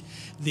message,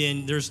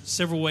 then there's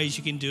several ways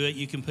you can do it.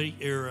 You can put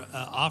your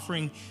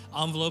offering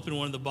envelope in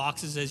one of the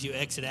boxes as you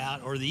exit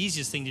out, or the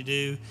easiest thing to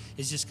do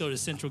is just go to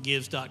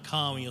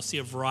centralgives.com and you'll see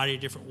a variety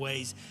of different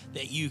ways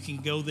that you can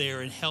go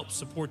there and help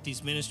support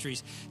these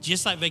ministries.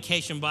 Just like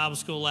Vacation Bible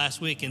School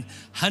last week, and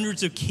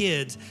hundreds of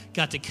kids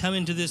got to come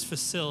into this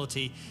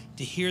facility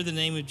to hear the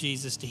name of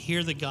Jesus, to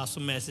hear the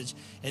gospel message,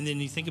 and then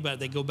you think about it,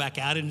 they go back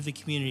out into the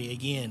community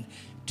again,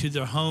 to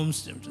their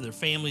homes, to their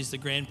families, the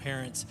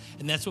grandparents,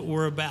 and that's what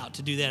we're about,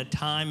 to do that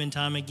time and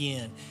time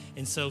again.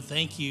 And so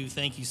thank you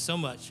so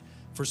much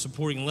for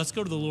supporting. And let's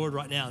go to the Lord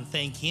right now and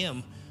thank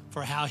him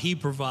for how he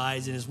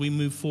provides, and as we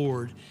move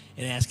forward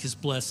and ask his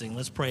blessing.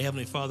 Let's pray.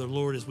 Heavenly Father,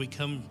 Lord, as we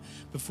come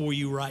before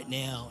you right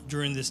now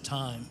during this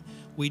time,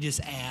 we just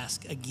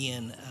ask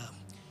again,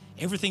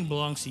 everything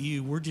belongs to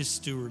you. We're just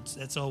stewards.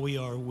 That's all we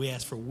are. We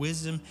ask for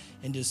wisdom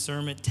and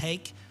discernment.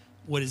 Take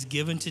what is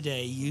given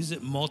today, use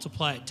it,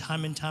 multiply it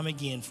time and time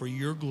again for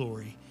your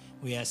glory.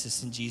 We ask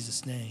this in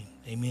Jesus' name.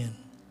 Amen.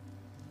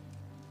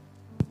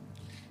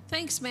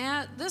 Thanks,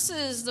 Matt. This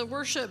is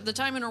the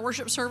time in our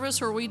worship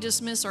service where we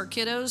dismiss our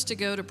kiddos to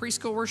go to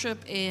preschool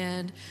worship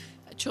and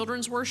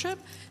children's worship.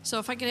 So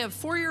if I could have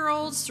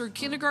 4-year-olds through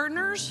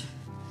kindergartners,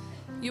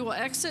 you will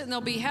exit and they'll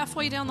be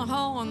halfway down the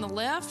hall on the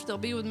left. They'll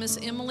be with Miss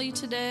Emily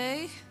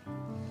today.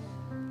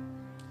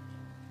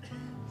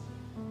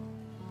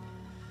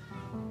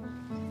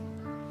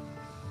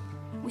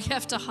 We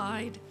have to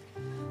hide.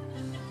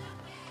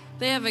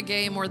 They have a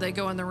game where they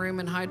go in the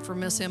room and hide from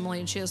Miss Emily,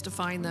 and she has to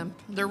find them.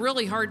 They're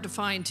really hard to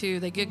find, too.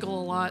 They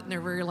giggle a lot, and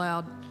they're very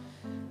loud.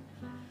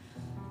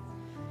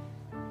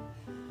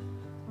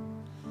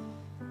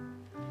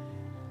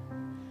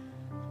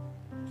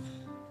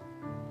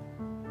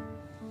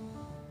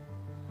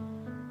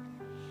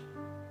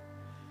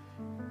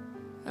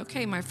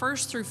 Okay, my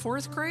 1st through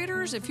 4th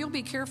graders, if you'll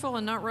be careful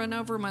and not run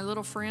over my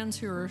little friends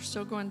who are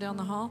still going down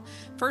the hall.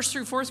 1st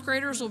through 4th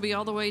graders will be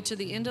all the way to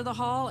the end of the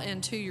hall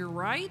and to your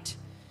right.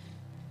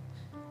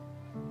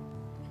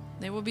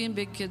 They will be in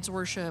Big Kids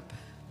Worship.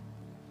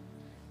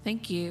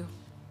 Thank you.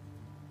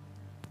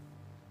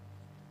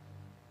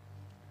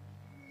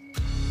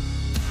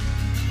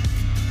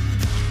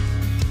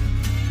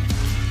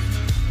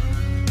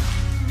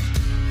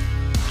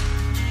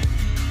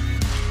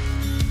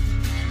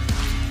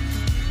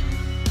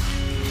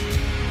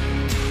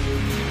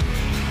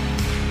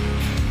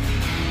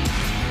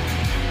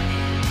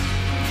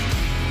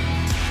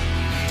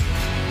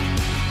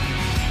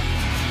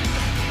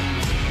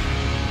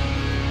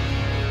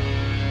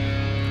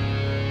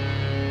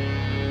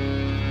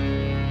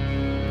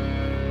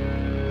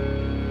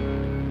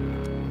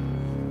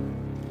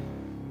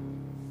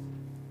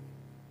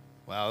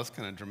 Wow, that's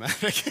kind of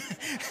dramatic.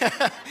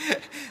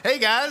 Hey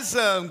guys,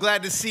 I'm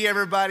glad to see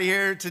everybody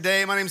here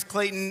today. My name's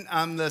Clayton.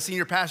 I'm the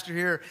senior pastor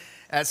here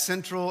at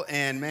Central,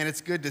 and man,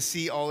 it's good to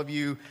see all of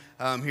you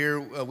here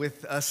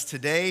with us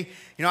today.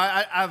 You know,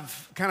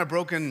 I've kind of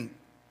broken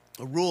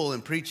a rule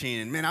in preaching,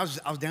 and man, I was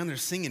down there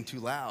singing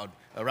too loud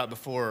right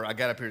before I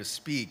got up here to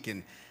speak,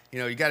 and you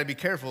know, you got to be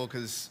careful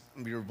because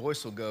your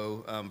voice will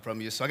go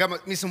from you. So I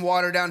got me some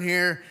water down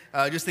here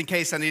just in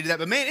case I needed that.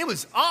 But man, it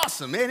was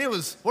awesome. Man,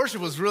 worship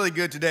was really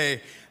good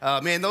today.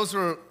 Man, those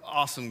were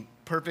awesome,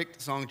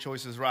 perfect song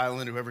choices,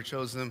 Ryland, whoever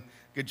chose them.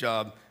 Good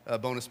job.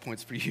 Bonus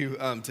points for you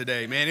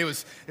today. Man, it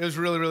was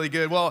really, really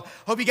good. Well,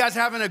 hope you guys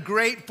are having a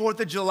great 4th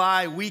of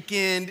July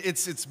weekend.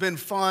 It's been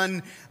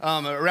fun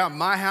around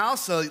my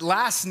house.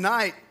 Last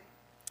night,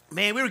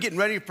 man, we were getting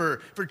ready for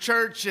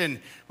church, and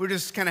we were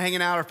just kind of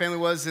hanging out. Our family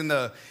was in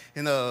the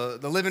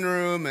living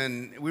room,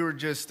 and we were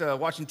just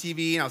watching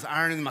TV, and I was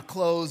ironing my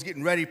clothes,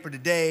 getting ready for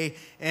today,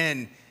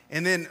 and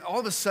then all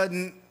of a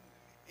sudden,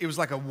 it was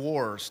like a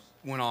war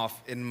went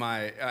off in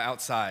my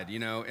outside, you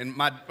know, and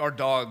our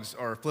dogs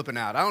are flipping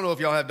out. I don't know if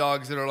y'all have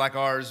dogs that are like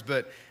ours,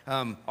 but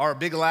our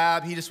big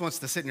lab, he just wants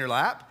to sit in your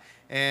lap,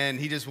 and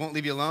he just won't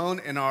leave you alone,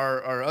 and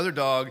our other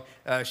dog,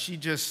 she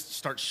just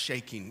starts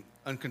shaking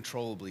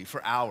uncontrollably for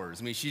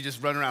hours. I mean, she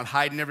just run around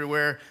hiding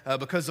everywhere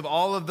because of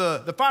all of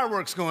the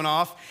fireworks going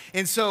off.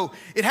 And so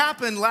it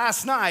happened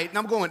last night, and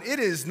I'm going, it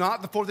is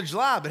not the 4th of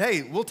July, but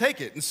hey, we'll take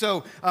it. And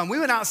so we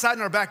went outside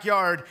in our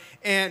backyard,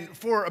 and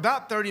for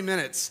about 30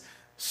 minutes,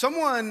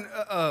 someone,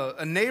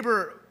 a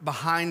neighbor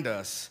behind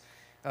us,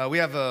 we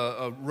have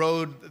a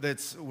road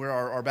that's where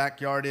our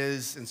backyard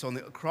is, and so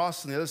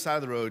across on the other side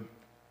of the road,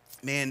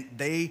 man,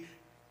 they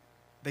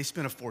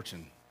spent a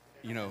fortune,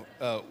 you know,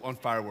 on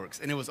fireworks,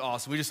 and it was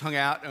awesome. We just hung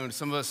out, and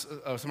some of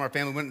our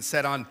family went and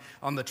sat on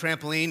the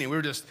trampoline, and we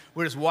were just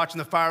watching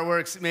the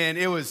fireworks. Man,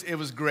 it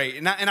was great.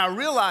 And I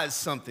realized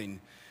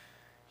something.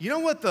 You know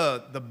what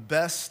the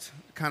best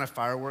kind of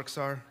fireworks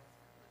are?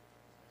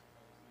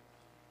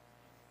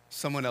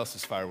 someone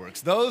else's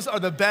fireworks. Those are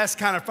the best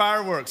kind of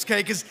fireworks,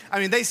 okay? Because, I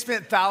mean, they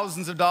spent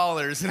thousands of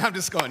dollars, and I'm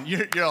just going,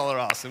 you all are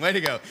awesome. Way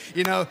to go,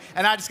 you know?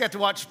 And I just got to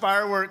watch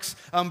fireworks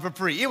for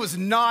free. It was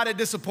not a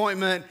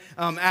disappointment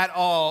at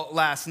all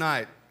last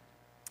night.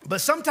 But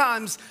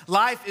sometimes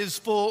life is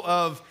full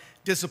of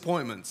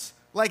disappointments.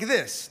 Like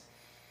this.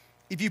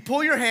 If you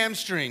pull your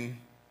hamstring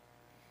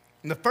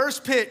in the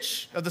first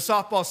pitch of the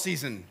softball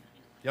season,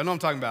 y'all know what I'm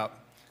talking about,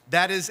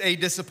 that is a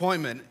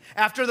disappointment.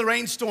 After the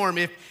rainstorm,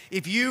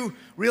 if you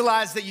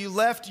realize that you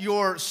left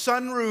your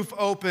sunroof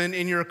open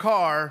in your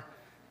car,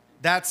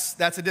 that's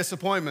a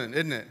disappointment,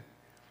 isn't it?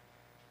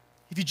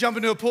 If you jump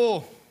into a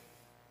pool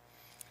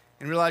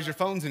and realize your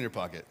phone's in your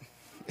pocket,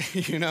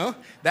 you know,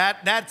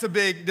 that's a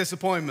big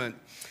disappointment.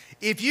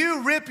 If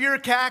you rip your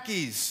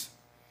khakis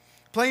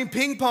playing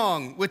ping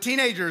pong with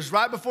teenagers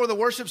right before the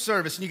worship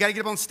service and you got to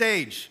get up on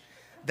stage,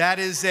 that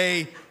is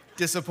a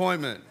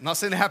disappointment. I'm not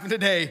saying it happened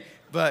today,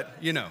 but,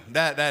 you know,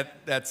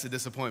 that's a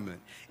disappointment.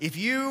 If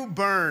you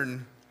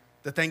burn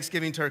the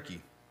Thanksgiving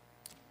turkey,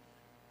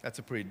 that's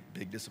a pretty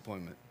big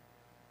disappointment.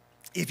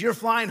 If you're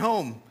flying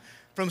home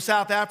from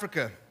South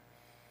Africa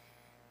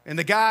and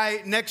the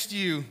guy next to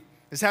you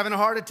is having a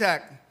heart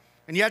attack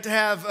and you have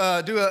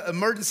to do an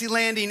emergency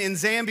landing in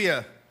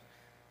Zambia,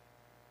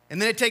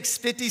 and then it takes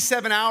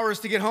 57 hours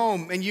to get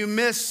home and you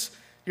miss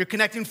your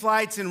connecting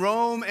flights in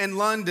Rome and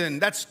London.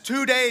 That's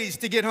 2 days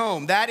to get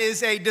home. That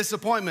is a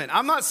disappointment.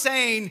 I'm not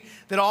saying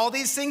that all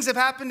these things have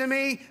happened to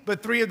me,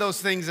 but 3 of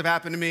those things have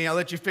happened to me. I'll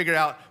let you figure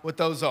out what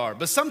those are.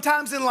 But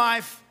sometimes in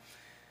life,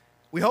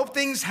 we hope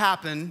things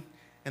happen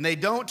and they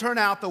don't turn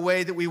out the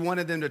way that we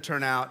wanted them to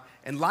turn out.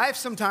 And life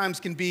sometimes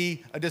can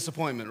be a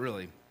disappointment,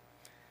 really.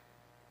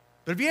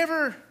 But have you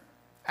ever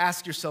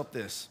asked yourself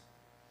this?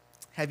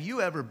 Have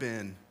you ever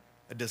been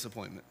a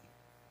disappointment?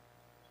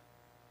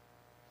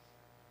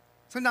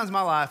 Sometimes in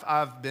my life,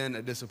 I've been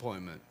a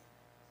disappointment.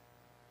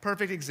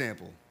 Perfect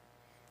example.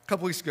 A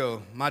couple weeks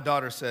ago, my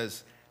daughter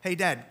says, "Hey,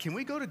 Dad, can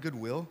we go to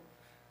Goodwill?"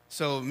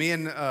 So me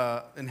and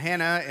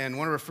Hannah and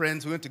one of her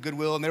friends, we went to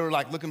Goodwill, and they were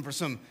like looking for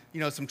some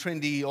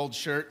trendy old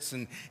shirts.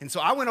 And so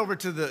I went over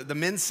to the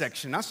men's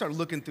section. I started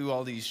looking through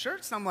all these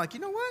shirts, and I'm like, you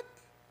know what?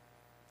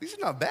 These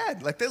are not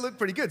bad. Like, they look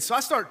pretty good. So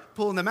I start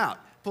pulling them out.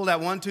 Pulled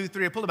out 1, 2,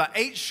 3. I pulled about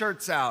 8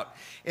 shirts out.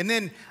 And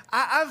then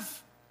I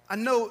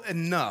know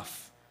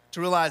enough to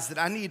realize that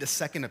I need a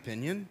second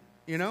opinion,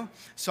 you know?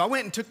 So I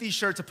went and took these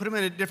shirts, I put them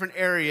in a different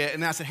area,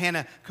 and then I said,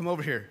 "Hannah, come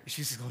over here." And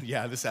she's going,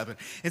 "Yeah, this happened."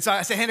 And so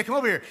I said, "Hannah, come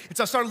over here." And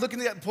so I started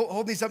looking at,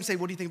 holding these up and saying,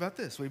 "What do you think about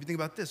this? What do you think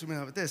about this? What do you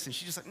think about this?" And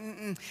she's just like,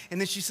 "Mm-mm."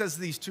 And then she says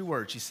these 2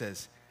 words. She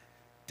says,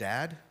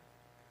 "Dad,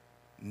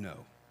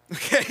 no."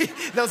 Okay?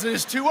 Those are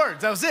just 2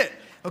 words. That was it.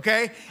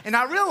 Okay? And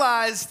I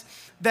realized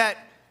that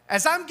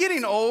as I'm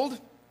getting old,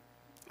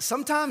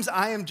 sometimes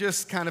I am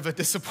just kind of a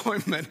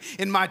disappointment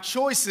in my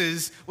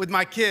choices with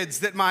my kids,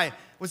 that my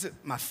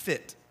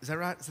fit, is that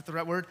right? Is that the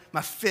right word?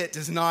 My fit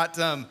is not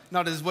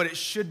as what it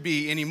should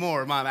be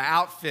anymore, my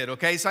outfit,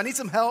 okay? So I need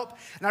some help.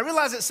 And I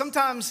realize that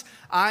sometimes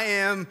I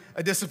am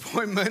a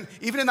disappointment,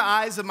 even in the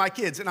eyes of my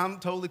kids. And I'm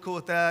totally cool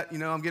with that. You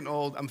know, I'm getting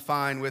old. I'm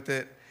fine with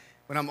it.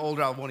 When I'm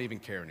older, I won't even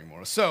care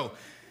anymore. So,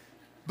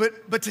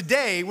 but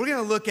today, we're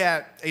going to look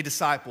at a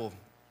disciple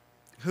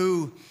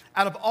who,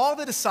 out of all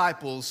the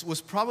disciples,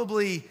 was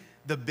probably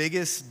the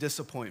biggest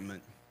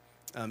disappointment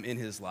in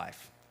his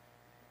life.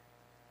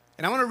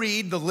 And I want to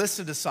read the list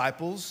of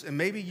disciples, and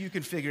maybe you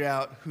can figure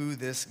out who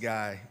this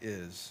guy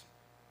is.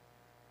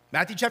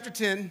 Matthew chapter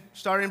 10,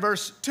 starting in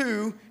verse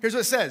 2, here's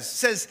what it says. It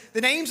says,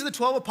 "The names of the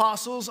 12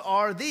 apostles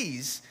are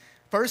these.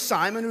 First,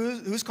 Simon,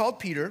 who's called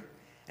Peter,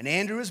 and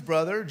Andrew his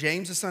brother,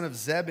 James the son of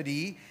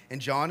Zebedee,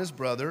 and John his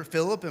brother,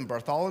 Philip and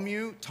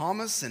Bartholomew,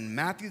 Thomas and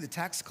Matthew the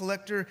tax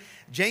collector,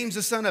 James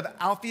the son of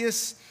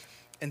Alphaeus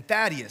and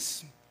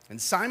Thaddeus,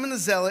 and Simon the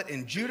zealot,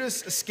 and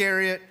Judas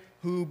Iscariot,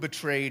 who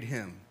betrayed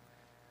him."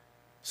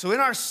 So in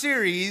our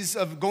series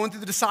of going through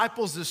the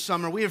disciples this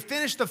summer, we have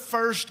finished the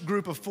first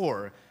group of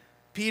 4.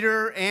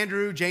 Peter,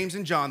 Andrew, James,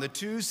 and John, the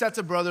 2 sets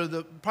of brothers,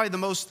 probably the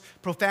most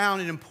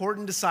profound and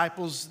important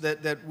disciples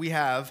that we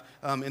have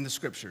in the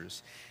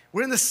scriptures.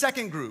 We're in the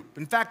second group.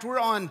 In fact, we're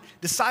on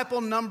disciple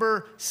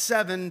number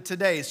 7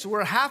 today. So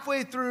we're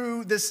halfway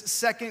through this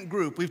second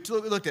group. We've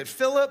looked at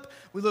Philip.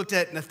 We looked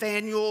at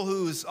Nathaniel,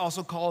 who's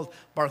also called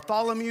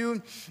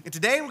Bartholomew. And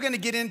today we're going to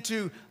get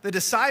into the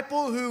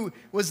disciple who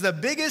was the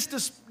biggest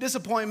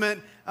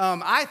disappointment,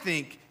 I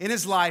think, in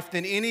his life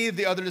than any of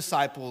the other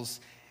disciples.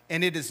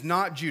 And it is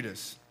not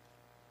Judas.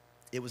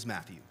 It was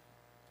Matthew.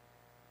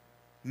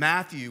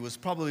 Matthew was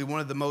probably one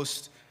of the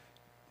most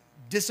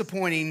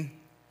disappointing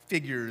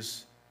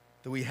figures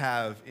that we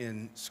have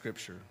in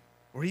Scripture,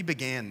 or he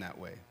began that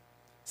way.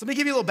 So let me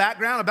give you a little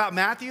background about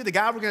Matthew, the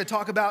guy we're going to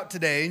talk about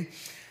today.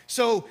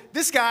 So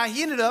this guy,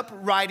 he ended up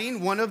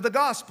writing one of the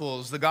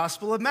Gospels, the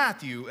Gospel of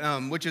Matthew,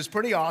 which is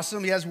pretty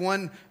awesome. He has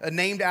one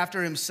named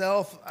after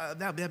himself.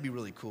 That'd be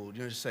really cool.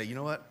 You know, just say, you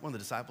know what? One of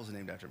the disciples is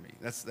named after me.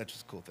 That's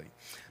just a cool thing.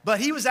 But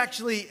he was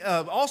actually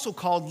also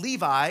called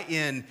Levi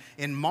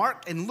in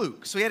Mark and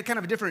Luke. So he had kind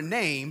of a different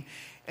name.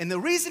 And the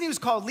reason he was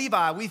called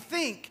Levi, we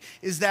think,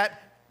 is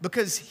that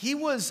because he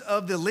was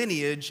of the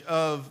lineage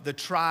of the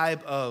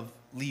tribe of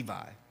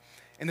Levi.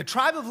 And the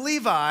tribe of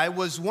Levi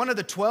was one of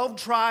the 12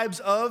 tribes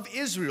of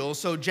Israel.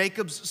 So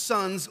Jacob's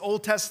sons,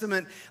 Old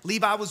Testament,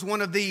 Levi was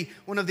one of the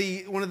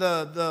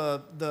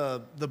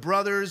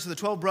brothers, the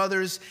 12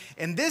 brothers.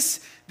 And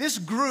this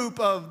group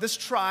of this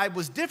tribe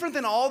was different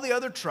than all the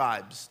other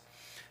tribes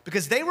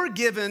because they were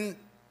given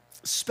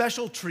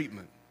special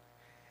treatment.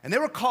 And they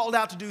were called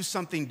out to do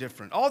something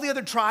different. All the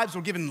other tribes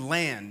were given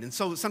land. And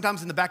so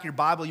sometimes in the back of your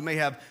Bible, you may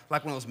have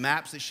like one of those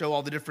maps that show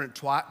all the different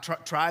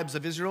tribes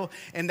of Israel.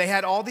 And they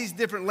had all these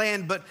different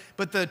land,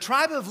 but the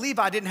tribe of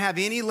Levi didn't have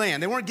any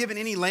land. They weren't given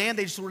any land.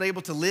 They just were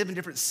able to live in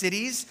different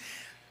cities.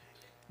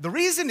 The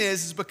reason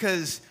is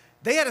because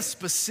they had a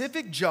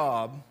specific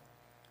job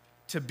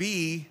to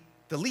be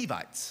the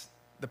Levites,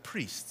 the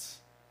priests,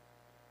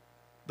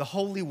 the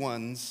holy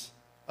ones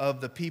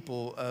of the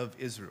people of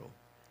Israel.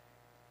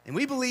 And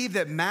we believe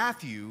that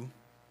Matthew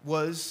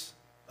was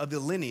of the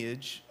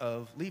lineage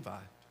of Levi.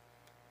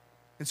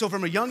 And so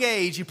from a young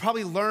age, he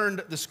probably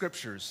learned the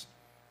scriptures.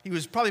 He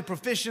was probably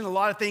proficient in a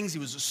lot of things. He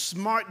was a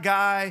smart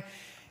guy.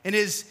 And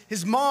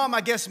his mom, I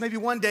guess maybe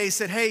one day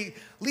said, hey,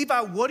 Levi,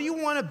 what do you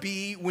want to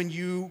be when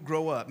you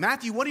grow up?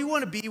 Matthew, what do you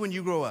want to be when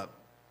you grow up?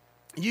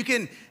 And you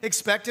can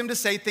expect him to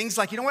say things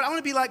like, you know what, I want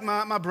to be like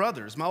my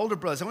brothers, my older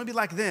brothers. I want to be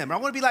like them. Or I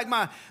want to be like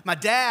my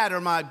dad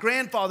or my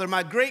grandfather,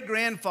 my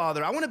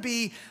great-grandfather. I want to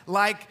be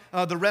like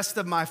the rest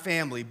of my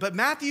family. But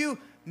Matthew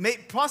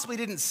possibly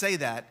didn't say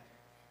that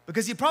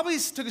because he probably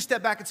took a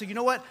step back and said, you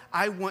know what,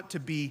 I want to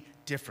be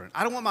different.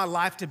 I don't want my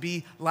life to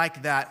be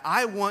like that.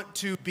 I want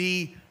to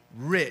be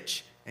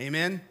rich.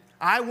 Amen?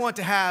 I want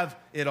to have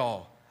it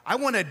all. I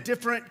want a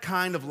different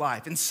kind of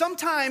life. And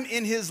sometime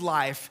in his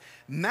life,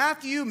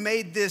 Matthew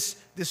made this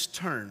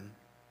turn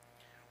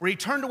where he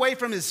turned away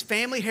from his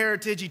family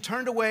heritage. He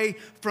turned away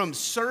from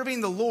serving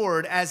the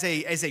Lord as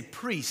a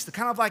priest,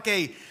 kind of like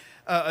a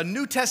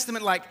New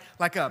Testament,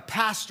 like a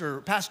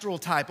pastoral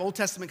type, Old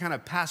Testament kind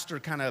of pastor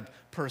kind of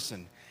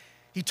person.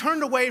 He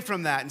turned away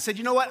from that and said,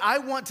 you know what? I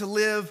want to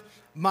live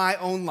my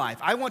own life.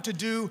 I want to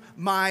do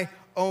my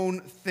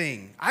own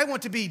thing. I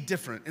want to be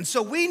different. And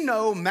so we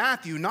know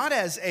Matthew not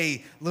as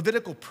a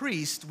Levitical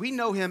priest. We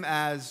know him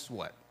as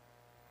what?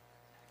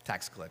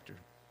 Tax collector.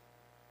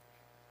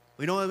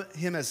 We know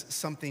him as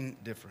something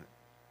different.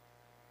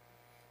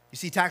 You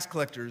see, tax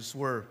collectors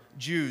were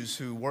Jews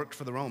who worked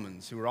for the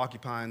Romans, who were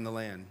occupying the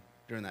land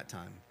during that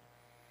time.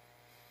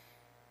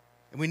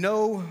 And we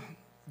know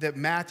that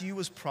Matthew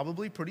was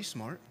probably pretty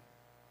smart.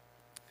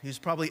 He was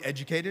probably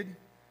educated.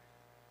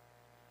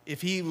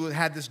 If he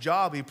had this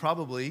job, he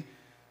probably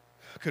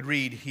could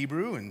read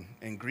Hebrew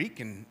and Greek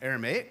and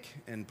Aramaic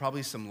and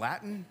probably some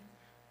Latin.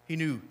 He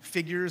knew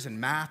figures and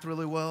math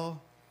really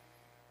well.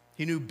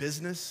 He knew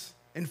business.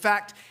 In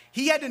fact,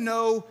 he had to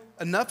know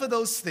enough of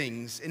those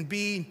things and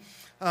be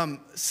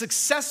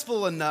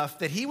successful enough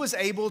that he was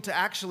able to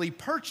actually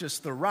purchase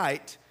the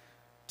right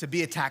to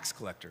be a tax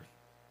collector.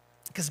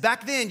 Because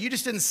back then, you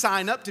just didn't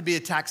sign up to be a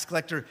tax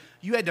collector.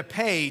 You had to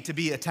pay to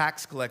be a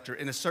tax collector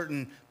in a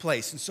certain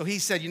place. And so he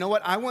said, you know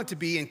what? I want to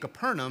be in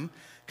Capernaum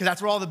because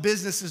that's where all the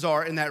businesses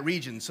are in that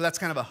region. So that's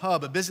kind of a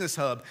hub, a business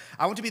hub.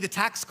 I want to be the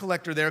tax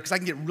collector there because I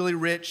can get really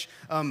rich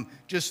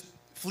just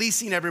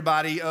fleecing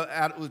everybody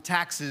out with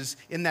taxes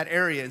in that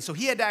area. And so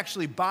he had to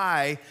actually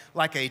buy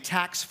like a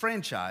tax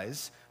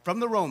franchise from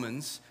the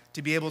Romans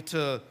to be able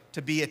to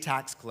be a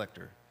tax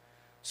collector.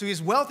 So he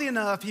was wealthy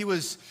enough, he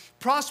was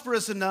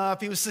prosperous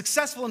enough, he was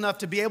successful enough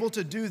to be able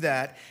to do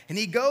that. And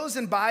he goes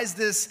and buys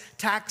this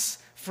tax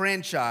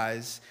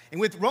franchise.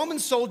 And with Roman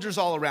soldiers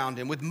all around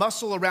him, with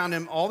muscle around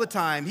him all the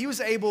time, he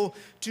was able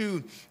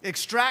to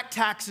extract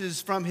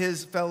taxes from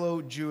his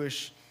fellow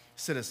Jewish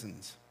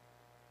citizens.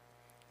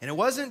 And it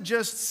wasn't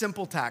just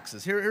simple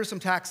taxes. Here's some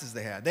taxes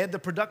they had. They had the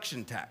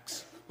production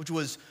tax, which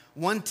was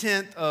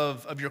 1/10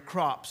 of your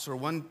crops or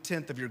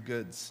 1/10 of your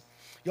goods.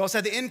 You also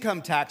had the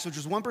income tax, which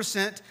was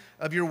 1%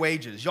 of your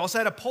wages. You also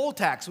had a poll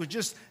tax, which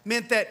just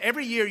meant that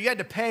every year you had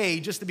to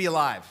pay just to be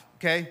alive,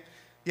 okay?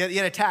 You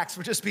had a tax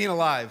for just being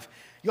alive.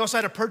 You also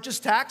had a purchase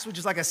tax, which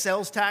is like a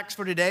sales tax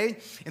for today.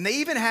 And they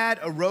even had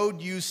a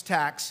road use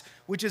tax,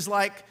 which is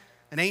like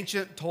an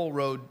ancient toll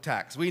road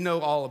tax. We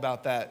know all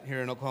about that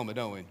here in Oklahoma,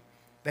 don't we?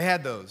 They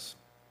had those.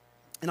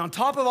 And on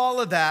top of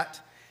all of that,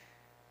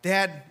 they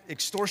had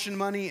extortion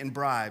money and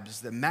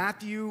bribes that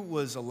Matthew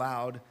was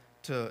allowed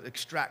to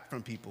extract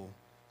from people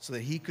so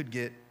that he could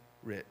get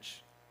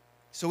rich.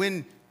 So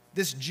in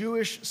this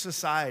Jewish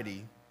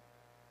society,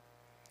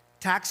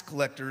 tax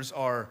collectors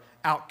are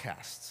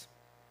outcasts.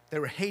 They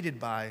were hated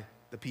by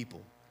the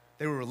people.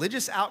 They were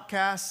religious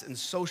outcasts and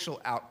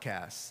social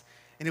outcasts.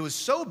 And it was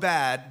so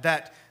bad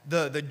that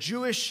the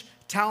Jewish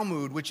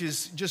Talmud, which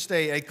is just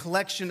a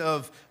collection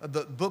of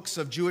the books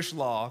of Jewish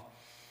law,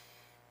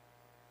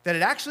 that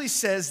it actually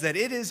says that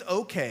it is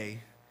okay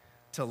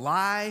to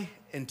lie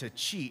and to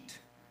cheat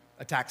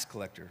a tax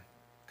collector.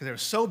 Because they're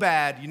so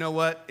bad, you know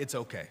what? It's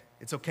okay.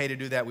 It's okay to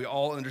do that. We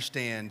all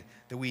understand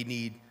that we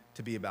need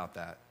to be about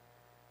that.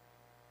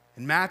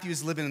 And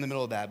Matthew's living in the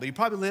middle of that. But he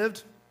probably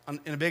lived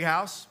in a big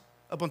house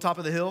up on top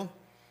of the hill.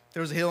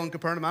 There was a hill in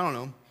Capernaum, I don't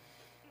know.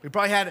 He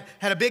probably had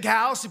a big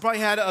house. He probably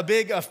had a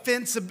big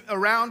fence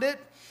around it.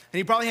 And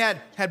he probably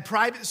had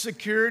private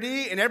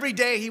security. And every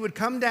day he would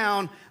come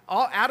down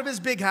out of his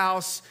big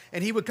house,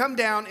 and he would come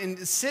down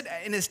and sit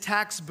in his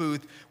tax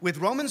booth with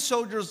Roman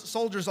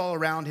soldiers all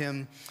around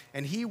him,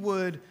 and he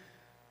would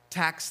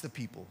tax the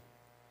people.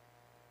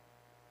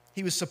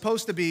 He was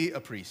supposed to be a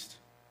priest,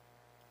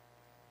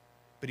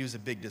 but he was a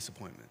big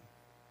disappointment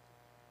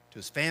to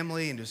his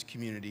family and to his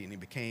community, and he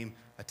became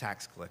a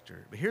tax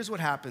collector. But here's what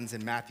happens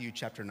in Matthew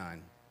chapter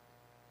 9.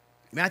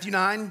 Matthew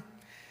 9,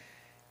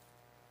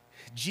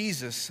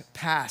 Jesus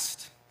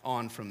passed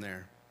on from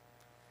there.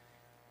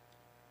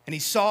 And he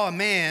saw a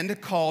man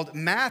called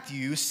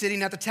Matthew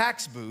sitting at the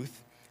tax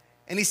booth,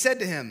 and he said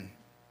to him,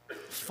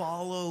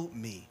 "Follow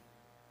me."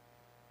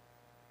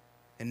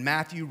 And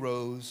Matthew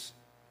rose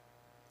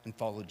and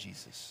followed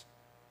Jesus.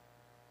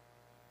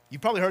 You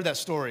probably heard that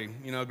story,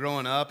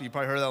 growing up. You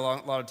probably heard that a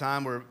lot of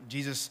time where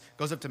Jesus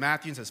goes up to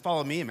Matthew and says,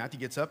 "Follow me," and Matthew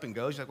gets up and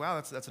goes. You're like, wow,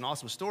 that's an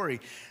awesome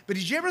story. But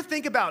did you ever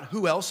think about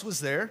who else was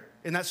there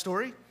in that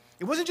story?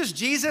 It wasn't just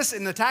Jesus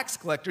and the tax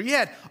collector. You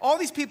had all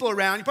these people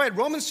around. You probably had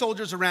Roman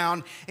soldiers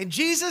around, and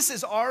Jesus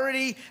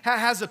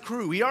has a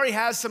crew. He already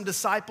has some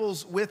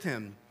disciples with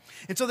him.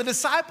 And so the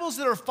disciples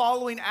that are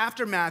following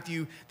after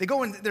Matthew,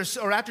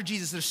 or after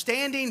Jesus, they're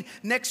standing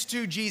next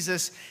to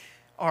Jesus,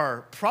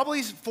 are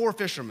probably 4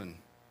 fishermen,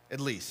 at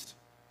least.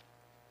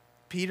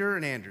 Peter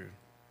and Andrew,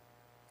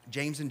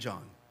 James and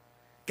John.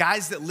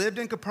 Guys that lived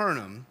in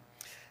Capernaum,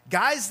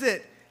 guys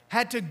that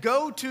had to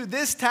go to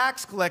this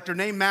tax collector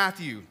named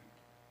Matthew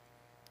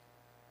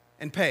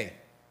and pay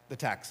the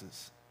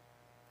taxes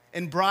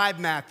and bribe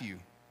Matthew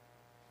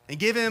and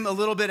give him a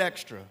little bit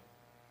extra.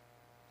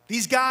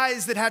 These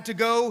guys that had to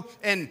go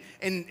and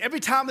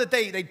every time that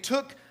they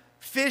took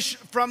fish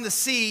from the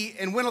sea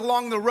and went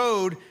along the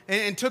road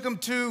and took them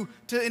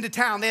into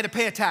town, they had to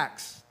pay a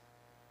tax.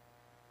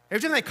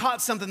 Every time they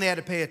caught something, they had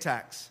to pay a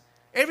tax.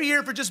 Every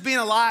year for just being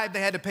alive,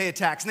 they had to pay a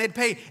tax. And they'd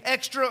pay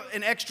extra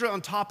and extra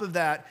on top of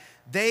that.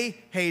 They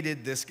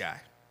hated this guy.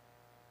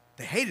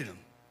 They hated him.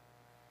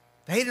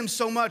 They hated him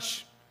so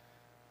much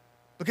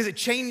because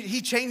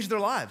he changed their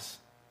lives.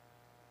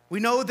 We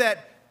know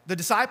that the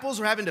disciples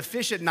were having to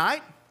fish at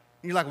night.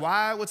 And you're like,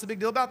 why? What's the big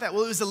deal about that?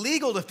 Well, it was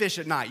illegal to fish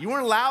at night. You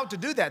weren't allowed to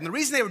do that. And the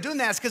reason they were doing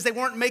that is because they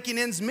weren't making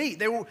ends meet.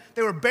 They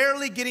were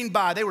barely getting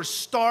by. They were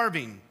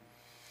starving.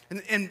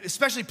 And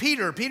especially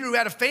Peter who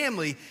had a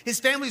family, his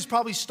family was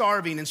probably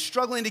starving and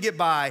struggling to get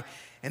by,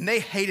 and they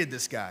hated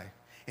this guy.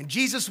 And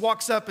Jesus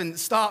walks up and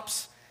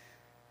stops,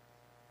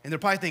 and they're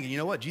probably thinking, you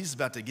know what? Jesus is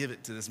about to give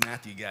it to this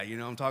Matthew guy. You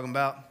know what I'm talking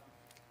about?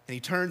 And he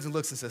turns and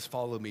looks and says,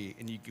 "Follow me."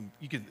 And you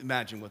can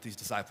imagine what these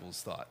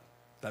disciples thought.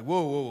 Like,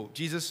 whoa,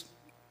 Jesus,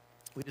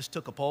 we just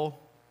took a poll,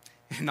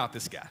 and not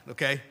this guy,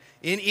 okay?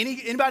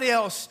 Anybody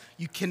else,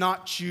 you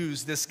cannot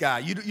choose this guy.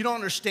 You don't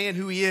understand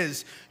who he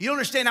is. You don't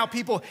understand how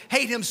people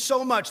hate him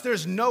so much.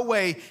 There's no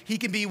way he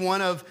can be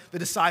one of the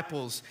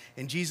disciples.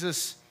 And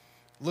Jesus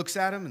looks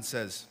at him and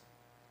says,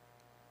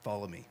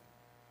 "Follow me.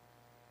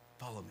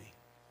 Follow me."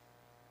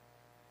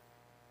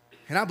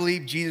 And I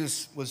believe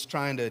Jesus was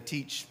trying to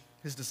teach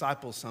his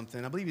disciples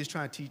something. I believe he's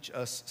trying to teach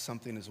us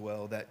something as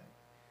well, that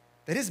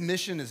his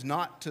mission is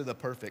not to the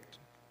perfect.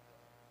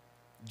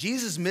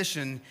 Jesus'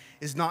 mission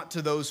is not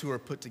to those who are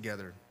put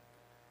together.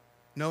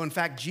 No, in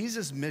fact,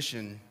 Jesus'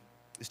 mission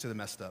is to the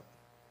messed up.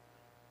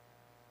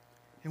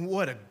 And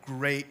what a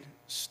great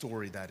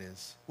story that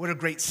is. What a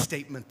great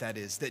statement that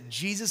is, that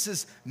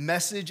Jesus'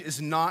 message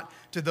is not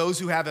to those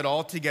who have it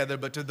all together,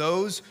 but to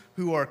those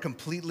who are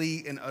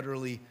completely and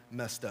utterly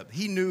messed up.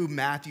 He knew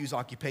Matthew's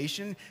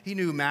occupation. He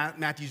knew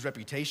Matthew's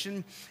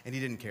reputation, and he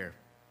didn't care.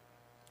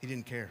 He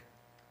didn't care.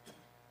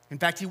 In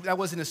fact, that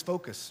wasn't his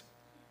focus.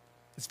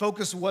 His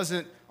focus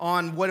wasn't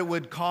on what it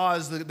would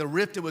cause, the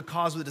rift it would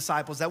cause with the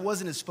disciples. That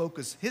wasn't his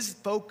focus. His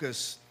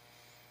focus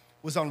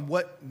was on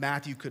what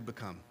Matthew could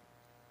become.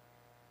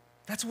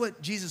 That's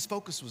what Jesus'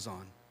 focus was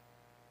on.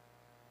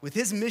 With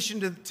his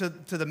mission to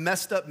the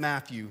messed up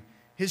Matthew,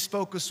 his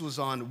focus was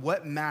on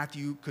what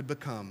Matthew could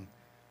become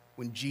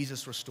when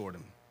Jesus restored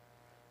him.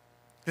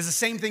 It's the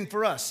same thing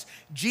for us.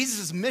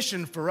 Jesus'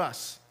 mission for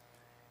us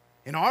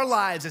in our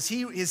lives as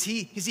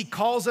he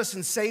calls us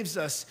and saves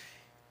us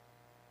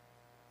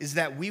is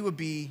that we would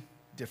be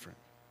different.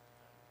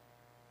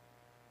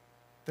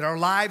 That our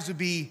lives would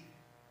be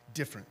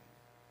different.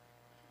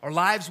 Our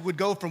lives would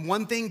go from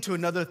one thing to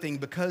another thing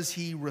because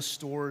he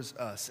restores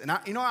us. And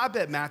I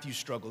bet Matthew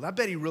struggled. I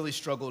bet he really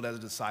struggled as a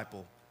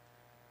disciple.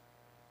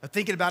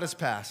 Thinking about his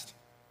past.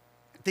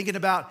 Thinking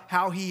about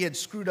how he had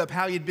screwed up,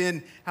 how he'd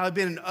been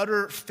an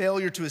utter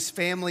failure to his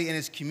family and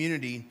his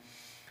community.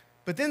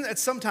 But then at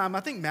some time,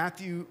 I think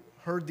Matthew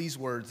heard these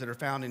words that are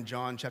found in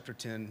John chapter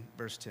 10,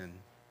 verse 10.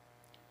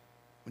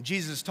 When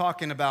Jesus is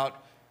talking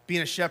about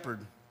being a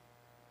shepherd,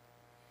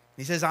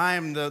 he says, "I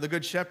am the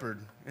good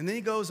shepherd." And then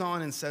he goes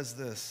on and says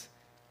this,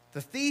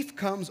 "The thief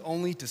comes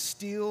only to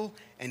steal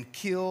and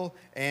kill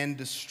and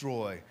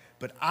destroy.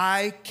 But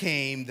I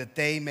came that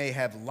they may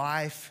have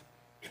life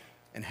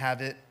and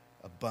have it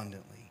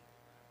abundantly."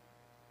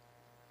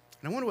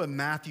 And I wonder what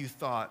Matthew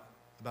thought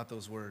about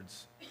those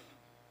words.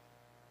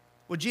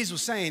 What Jesus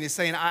was saying is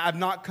saying, I've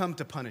not come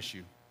to punish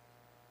you,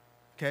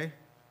 okay?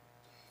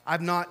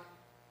 I've not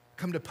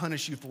come to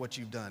punish you for what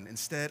you've done.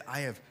 Instead, I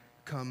have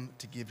come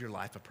to give your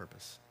life a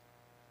purpose.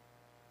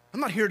 I'm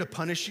not here to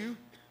punish you.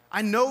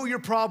 I know your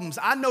problems.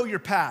 I know your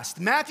past.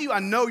 Matthew, I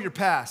know your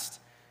past.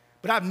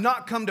 But I've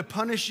not come to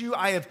punish you.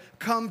 I have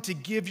come to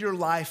give your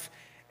life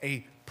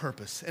a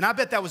purpose. And I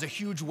bet that was a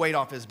huge weight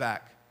off his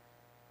back.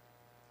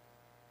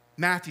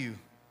 Matthew,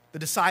 the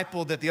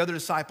disciple that the other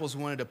disciples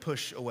wanted to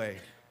push away,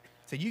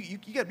 said, you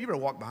better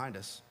walk behind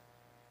us.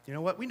 You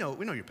know what? We know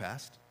your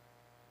past.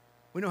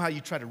 We know how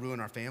you tried to ruin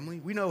our family.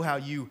 We know how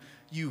you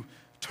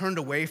turned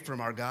away from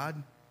our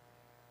God.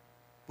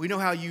 We know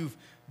how you've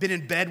been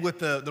in bed with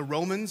the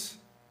Romans.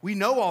 We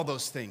know all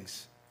those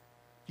things.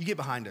 You get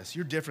behind us.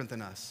 You're different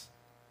than us.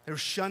 They were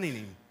shunning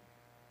him.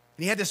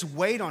 And he had this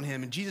weight on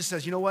him. And Jesus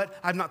says, you know what?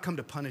 I've not come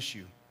to punish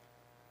you.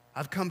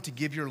 I've come to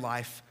give your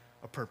life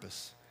a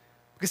purpose.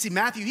 Because see,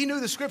 Matthew, he knew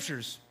the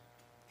scriptures.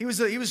 He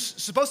was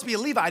supposed to be a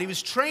Levite. He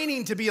was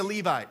training to be a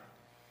Levite.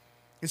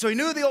 And so he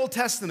knew the Old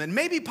Testament.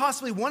 Maybe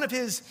possibly one of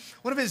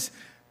his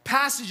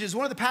passages,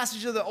 one of the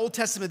passages of the Old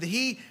Testament that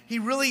he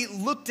really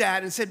looked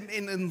at and said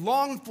and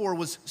longed for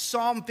was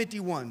Psalm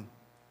 51.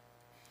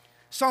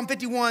 Psalm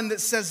 51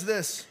 that says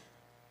this,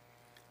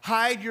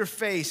 hide your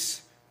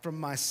face from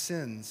my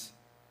sins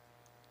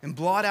and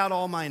blot out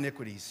all my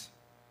iniquities.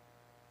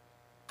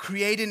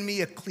 Create in me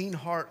a clean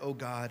heart, O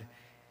God,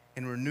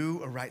 and renew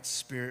a right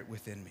spirit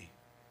within me.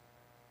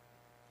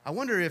 I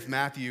wonder if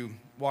Matthew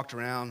walked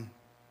around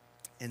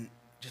and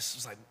just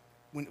was like,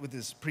 with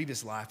his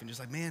previous life, and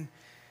just like, man,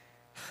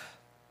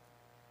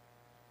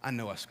 I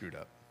know I screwed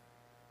up.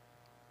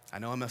 I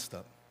know I messed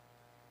up.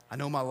 I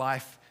know my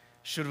life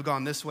should have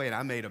gone this way, and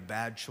I made a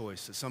bad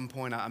choice. At some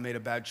point, I made a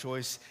bad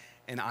choice,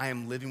 and I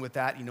am living with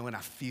that, and I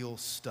feel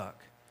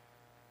stuck.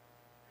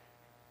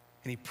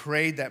 And he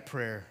prayed that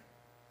prayer,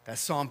 that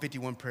Psalm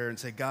 51 prayer, and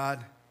said,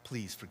 God,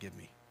 please forgive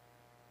me.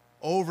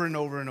 Over and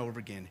over and over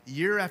again,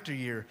 year after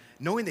year,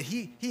 knowing that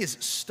he is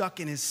stuck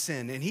in his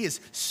sin and he is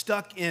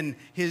stuck in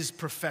his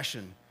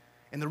profession.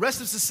 And the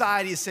rest of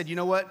society has said, you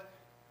know what?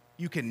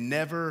 You can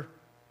never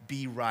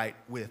be right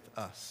with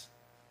us.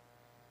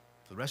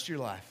 For the rest of your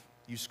life,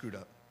 you screwed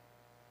up.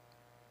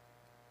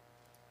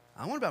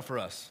 I wonder about for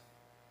us.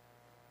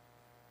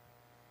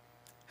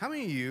 How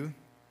many of you,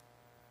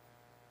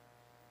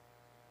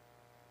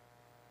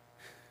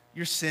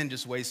 your sin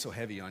just weighs so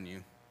heavy on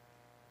you?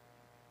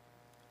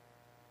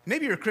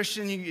 Maybe you're a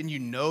Christian and you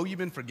know you've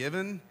been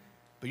forgiven,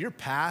 but your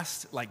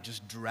past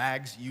just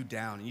drags you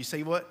down. And you say,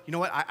 you know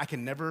what? I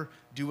can never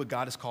do what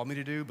God has called me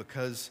to do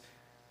because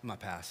of my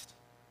past.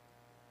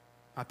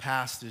 My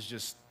past is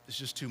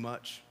just too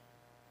much.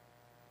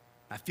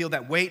 I feel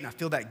that weight and I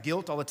feel that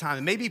guilt all the time.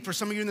 And maybe for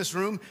some of you in this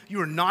room, you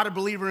are not a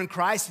believer in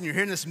Christ and you're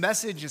hearing this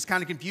message, it's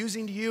kind of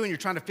confusing to you and you're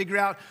trying to figure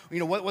out,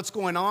 what's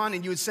going on.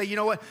 And you would say, you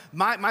know what?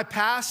 My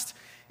past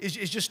is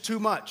just too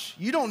much.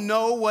 You don't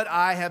know what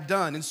I have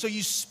done. And so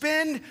you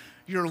spend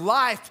your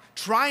life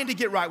trying to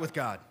get right with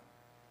God.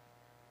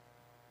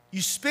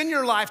 You spend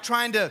your life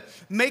trying to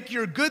make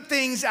your good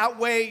things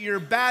outweigh your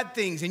bad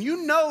things. And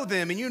you know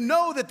them, and you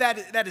know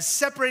that is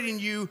separating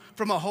you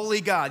from a holy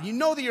God. You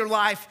know that your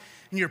life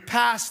and your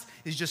past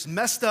is just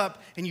messed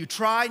up, and you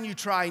try and you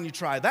try and you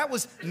try. That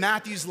was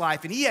Matthew's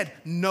life, and he had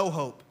no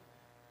hope.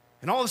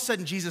 And all of a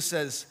sudden, Jesus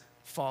says,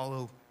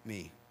 follow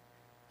me.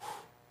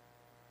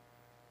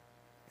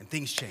 And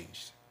things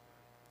changed.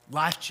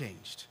 Life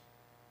changed.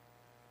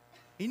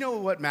 You know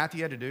what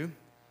Matthew had to do?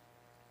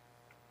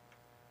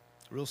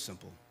 Real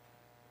simple.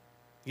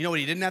 You know what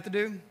he didn't have to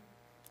do?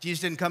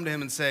 Jesus didn't come to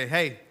him and say,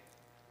 hey,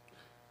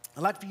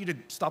 I'd like for you to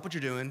stop what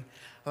you're doing.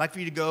 I'd like for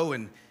you to go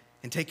and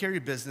take care of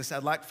your business.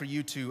 I'd like for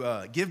you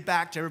to give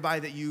back to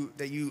everybody that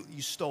you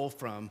stole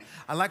from.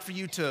 I'd like for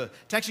you to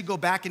actually go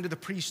back into the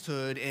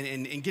priesthood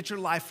and get your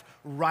life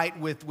right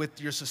with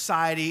your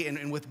society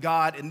and with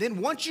God. And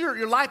then once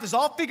your life is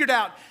all figured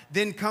out,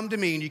 then come to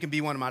me and you can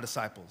be one of my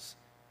disciples.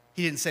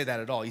 He didn't say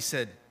that at all. He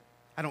said,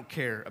 I don't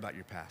care about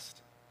your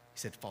past. He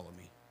said, follow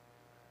me.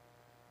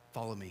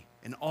 Follow me.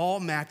 And all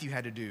Matthew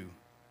had to do,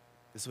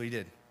 this is what he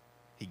did.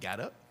 He got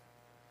up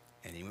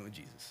and he went with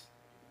Jesus.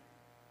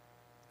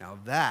 Now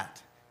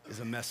that is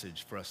a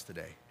message for us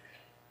today.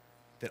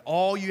 That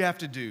all you have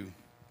to do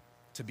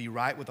to be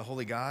right with the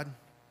holy God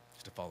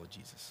is to follow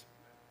Jesus.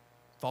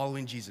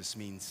 Following Jesus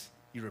means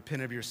you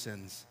repent of your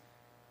sins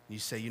and you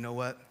say, you know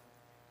what?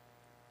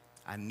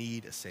 I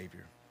need a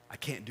Savior. I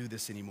can't do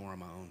this anymore on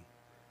my own.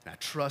 And I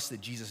trust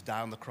that Jesus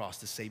died on the cross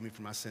to save me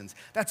from my sins.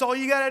 That's all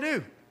you got to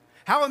do.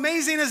 How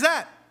amazing is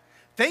that?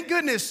 Thank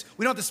goodness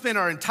we don't have to spend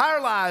our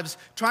entire lives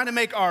trying to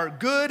make our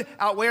good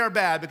outweigh our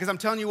bad, because I'm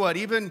telling you what,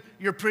 even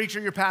your preacher,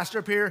 your pastor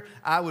up here,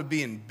 I would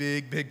be in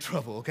big, big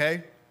trouble,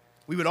 okay?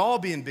 We would all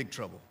be in big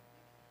trouble.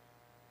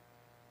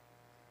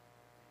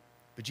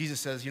 But Jesus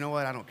says, you know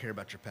what? I don't care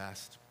about your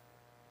past.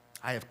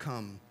 I have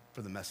come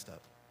for the messed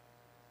up.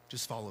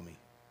 Just follow me.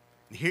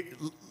 And here,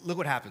 look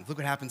what happens. Look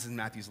what happens in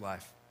Matthew's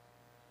life.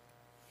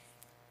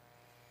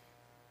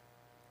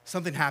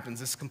 something happens.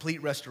 This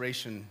complete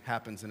restoration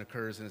happens and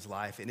occurs in his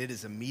life, and it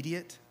is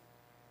immediate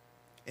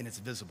and it's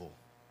visible.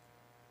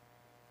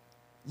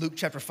 Luke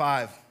chapter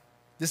 5.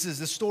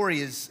 This story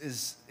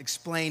is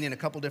explained in a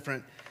couple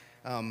different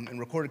and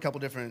recorded a couple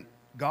different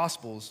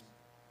gospels.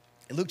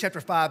 In Luke chapter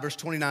 5, verse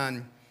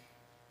 29,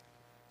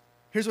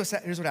 here's what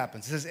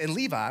happens. It says, and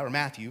Levi, or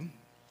Matthew,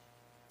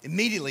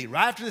 immediately,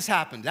 right after this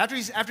happened,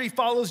 after he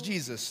follows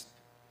Jesus,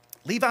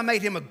 Levi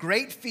made him a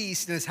great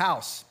feast in his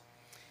house.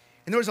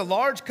 And there was a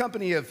large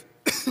company of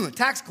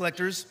tax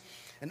collectors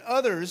and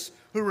others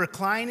who were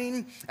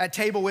reclining at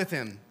table with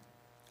him.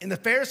 And the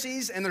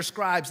Pharisees and their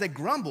scribes, they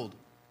grumbled.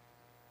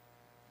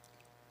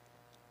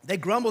 They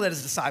grumbled at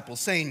his disciples,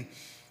 saying,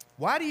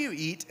 why do you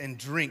eat and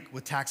drink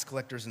with tax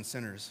collectors and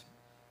sinners?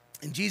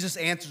 And Jesus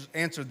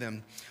answered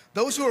them,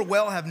 those who are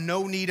well have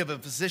no need of a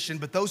physician,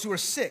 but those who are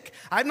sick.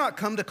 I've not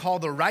come to call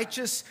the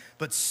righteous,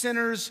 but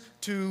sinners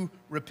to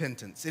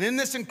repentance. And in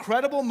this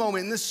incredible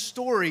moment, in this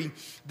story,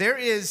 there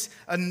is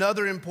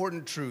another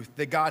important truth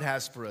that God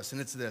has for us,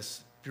 and it's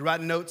this. If you're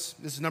writing notes,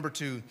 this is number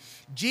 2.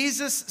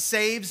 Jesus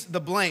saves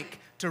the blank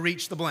to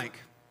reach the blank.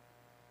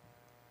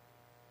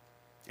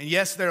 And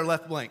yes, they're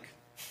left blank,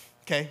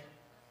 okay?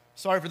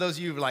 Sorry for those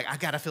of you who are like, I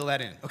got to fill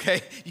that in,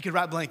 okay? You could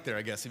write blank there,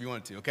 I guess, if you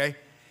wanted to, okay?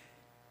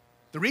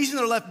 The reason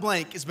they're left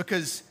blank is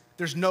because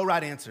there's no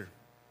right answer.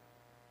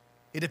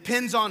 It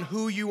depends on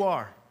who you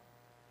are.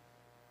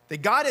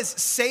 That God has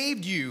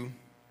saved you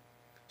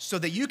so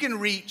that you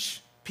can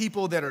reach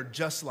people that are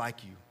just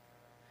like you.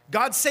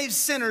 God saves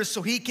sinners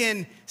so he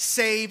can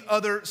save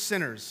other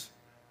sinners.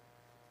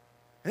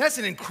 And that's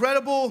an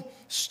incredible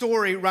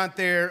story right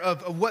there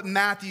of what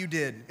Matthew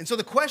did. And so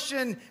the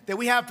question that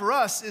we have for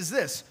us is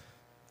this: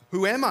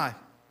 who am I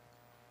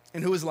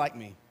and who is like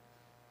me?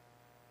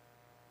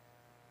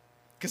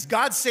 Because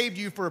God saved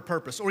you for a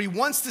purpose, or he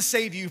wants to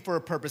save you for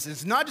a purpose. And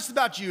it's not just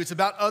about you, it's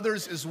about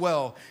others as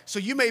well. So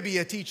you may be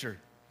a teacher.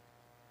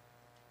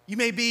 You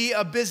may be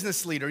a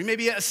business leader. You may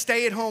be a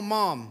stay-at-home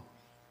mom.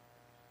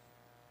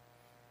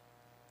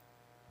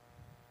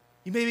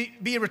 You may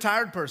be a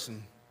retired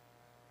person.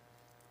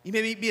 You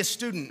may be a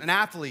student, an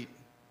athlete,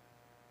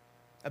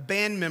 a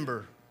band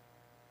member.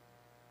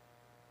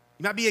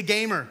 You might be a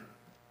gamer.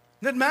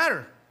 It doesn't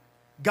matter.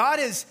 God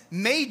has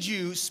made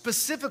you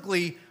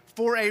specifically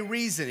for a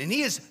reason, and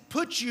he has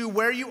put you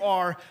where you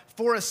are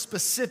for a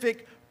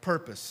specific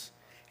purpose.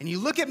 And you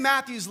look at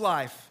Matthew's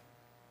life,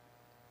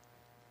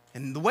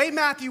 and the way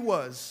Matthew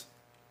was,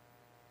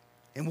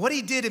 and what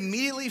he did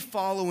immediately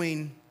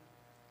following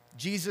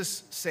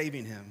Jesus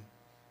saving him,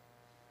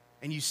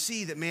 and you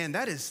see that, man,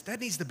 that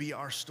needs to be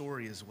our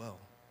story as well.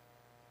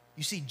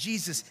 You see,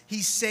 Jesus,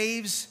 he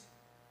saves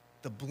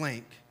the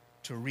blank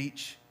to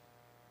reach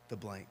the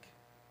blank.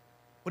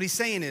 What he's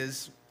saying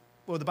is,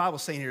 what the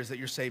Bible's saying here is that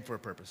you're saved for a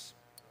purpose.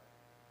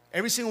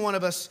 Every single one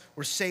of us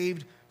were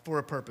saved for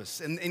a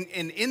purpose. And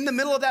in the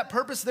middle of that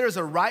purpose, there's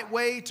a right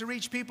way to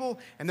reach people,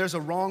 and there's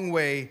a wrong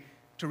way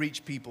to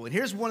reach people. And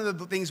here's one of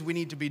the things we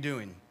need to be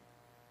doing.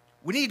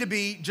 We need to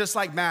be just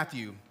like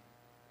Matthew.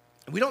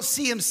 We don't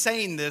see him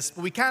saying this,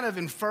 but we kind of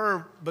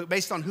infer, but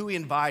based on who he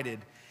invited.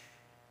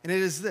 And it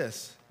is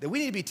this, that we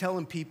need to be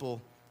telling people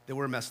that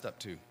we're messed up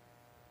too.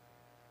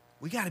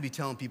 We got to be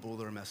telling people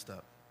that we're messed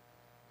up.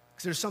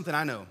 Because there's something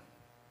I know.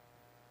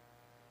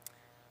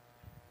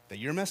 That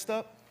you're messed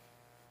up,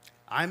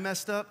 I'm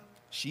messed up,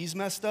 she's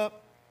messed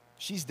up,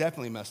 she's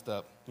definitely messed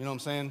up. You know what I'm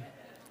saying?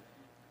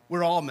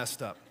 We're all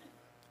messed up.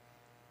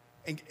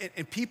 And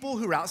people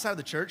who are outside of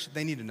the church,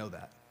 they need to know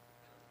that.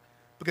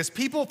 Because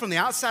people from the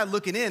outside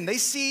looking in, they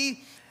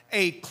see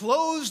a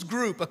closed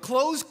group, a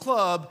closed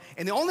club,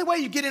 and the only way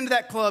you get into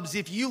that club is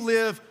if you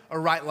live a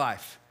right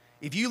life.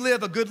 If you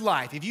live a good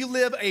life, if you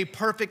live a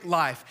perfect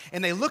life.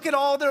 And they look at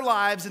all their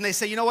lives and they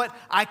say, you know what?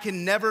 I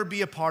can never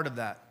be a part of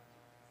that.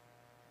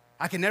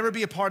 I can never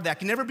be a part of that. I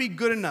can never be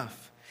good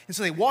enough. And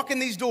so they walk in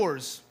these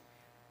doors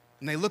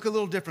and they look a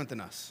little different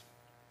than us.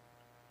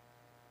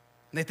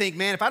 And they think,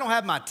 man, if I don't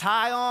have my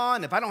tie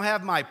on, if I don't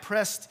have my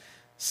pressed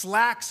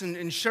slacks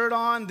and shirt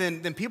on,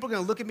 then people are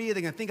going to look at me.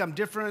 They're going to think I'm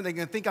different. They're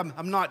going to think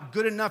I'm not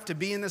good enough to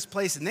be in this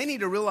place. And they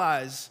need to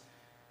realize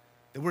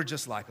that we're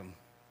just like them.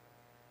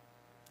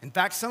 In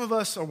fact, some of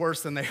us are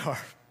worse than they are.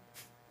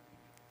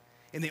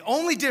 And the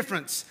only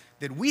difference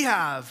that we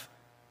have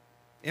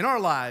in our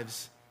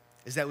lives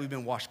is that we've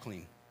been washed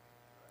clean.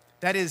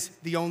 That is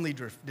the only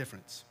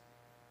difference.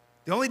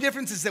 The only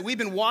difference is that we've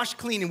been washed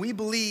clean, and we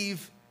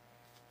believe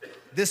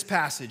this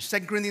passage,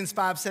 2 Corinthians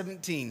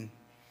 5:17,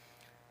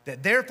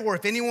 that therefore,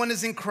 if anyone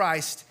is in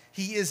Christ,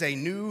 he is a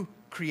new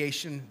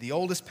creation. The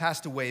old has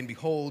passed away, and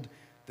behold,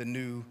 the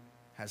new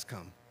has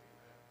come.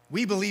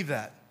 We believe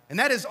that. And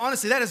that is,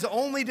 honestly, that is the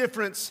only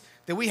difference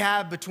that we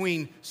have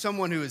between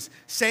someone who is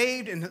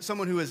saved and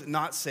someone who is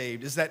not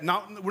saved, is that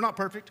we're not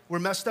perfect. We're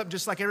messed up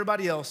just like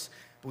everybody else,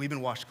 but we've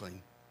been washed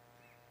clean.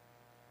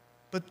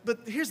 But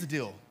here's the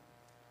deal.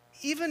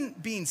 Even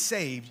being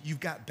saved,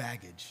 you've got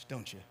baggage,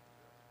 don't you?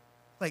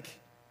 Like,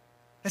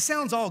 that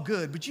sounds all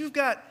good, but you've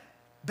got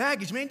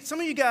baggage. Man, some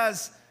of you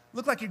guys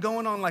look like you're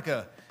going on like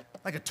a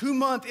like a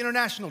 2-month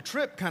international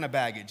trip kind of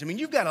baggage. I mean,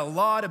 you've got a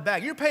lot of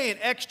baggage. You're paying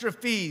extra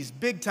fees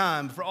big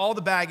time for all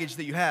the baggage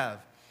that you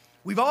have.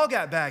 We've all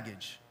got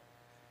baggage.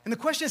 And the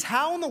question is,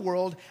 how in the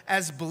world,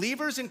 as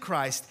believers in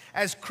Christ,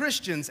 as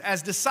Christians,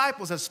 as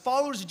disciples, as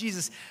followers of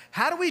Jesus,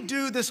 how do we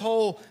do this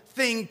whole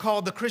thing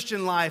called the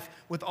Christian life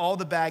with all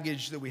the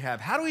baggage that we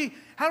have? How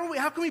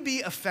can we be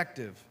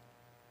effective?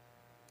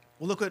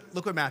 Well,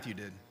 look what Matthew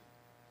did.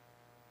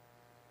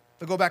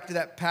 If I go back to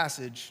that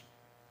passage,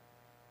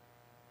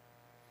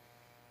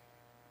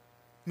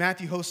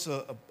 Matthew hosts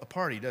a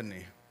party, doesn't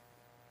he?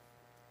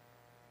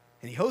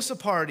 And he hosts a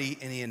party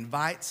and he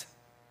invites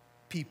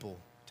people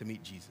to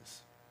meet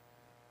Jesus.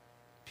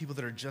 People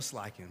that are just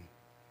like him.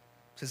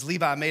 It says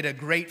Levi made a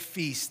great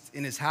feast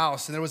in his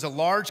house, and there was a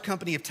large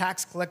company of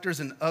tax collectors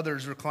and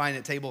others reclining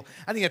at table.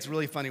 I think that's a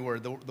really funny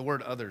word, the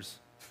word others.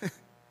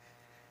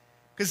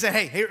 Because say,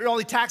 hey, here are all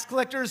the tax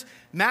collectors.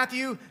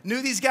 Matthew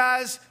knew these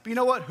guys, but you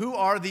know what? Who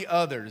are the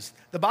others?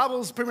 The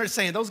Bible's pretty much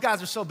saying those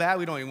guys are so bad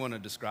we don't even want to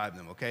describe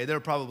them, okay? They're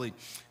probably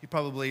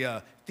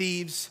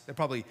thieves. They're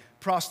probably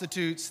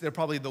prostitutes. They're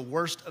probably the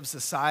worst of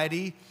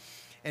society.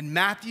 And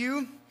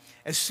Matthew,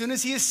 as soon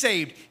as he is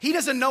saved, he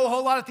doesn't know a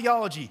whole lot of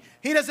theology.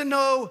 He doesn't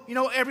know,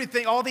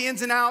 everything, all the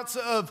ins and outs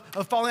of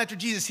following after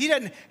Jesus. He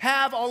doesn't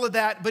have all of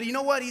that. But you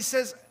know what? He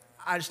says,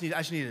 I just need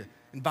to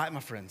invite my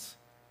friends.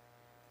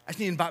 I just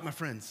need to invite my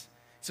friends.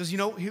 He says,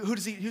 who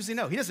does he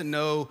know? He doesn't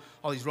know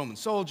all these Roman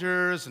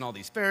soldiers and all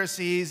these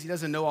Pharisees. He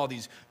doesn't know all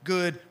these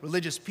good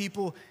religious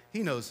people.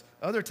 He knows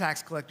other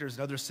tax collectors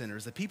and other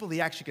sinners, the people he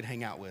actually could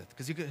hang out with,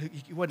 because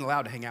he wasn't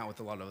allowed to hang out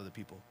with a lot of other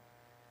people.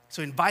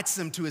 So he invites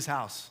them to his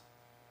house.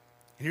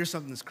 And here's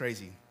something that's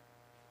crazy.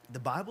 The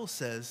Bible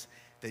says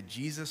that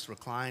Jesus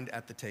reclined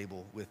at the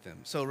table with them.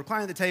 So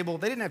reclining at the table,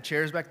 they didn't have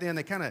chairs back then.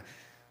 They kind of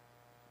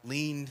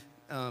leaned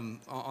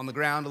on the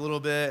ground a little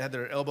bit, had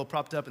their elbow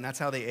propped up, and that's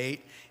how they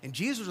ate. And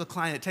Jesus was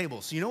reclining at the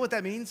table. So you know what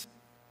that means?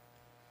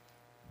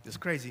 It's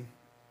crazy.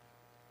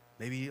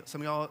 Maybe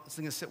some of y'all, it's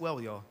going to sit well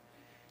with y'all.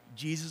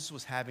 Jesus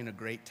was having a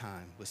great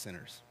time with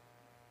sinners,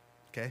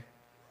 okay?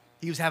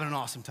 He was having an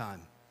awesome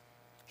time.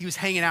 He was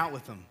hanging out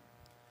with them.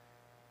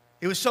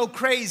 It was so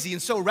crazy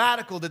and so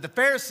radical that the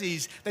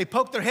Pharisees, they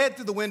poked their head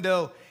through the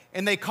window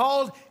and they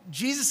called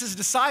Jesus'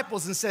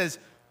 disciples and says,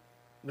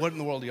 what in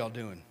the world are y'all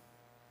doing?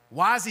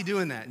 Why is he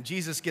doing that? And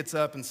Jesus gets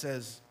up and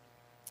says,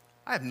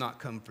 I have not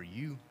come for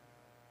you.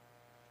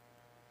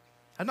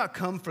 I've not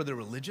come for the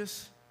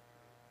religious.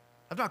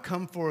 I've not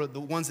come for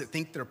the ones that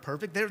think they're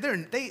perfect. They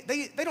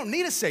don't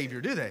need a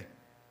Savior, do they?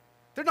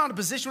 They're not in a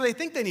position where they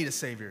think they need a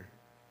Savior.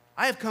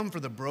 I have come for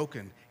the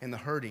broken and the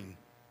hurting.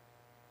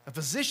 A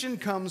physician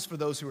comes for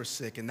those who are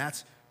sick, and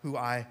that's who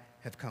I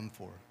have come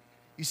for.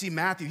 You see,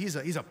 Matthew,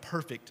 he's a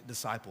perfect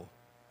disciple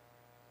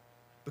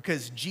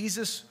because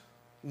Jesus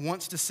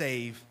wants to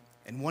save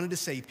and wanted to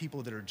save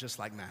people that are just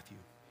like Matthew.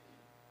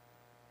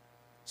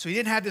 So he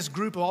didn't have this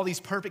group of all these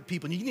perfect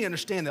people. And you need to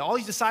understand that all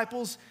these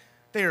disciples,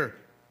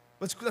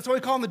 that's why we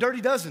call them the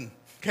dirty dozen,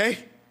 okay?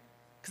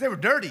 Because they were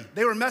dirty.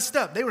 They were messed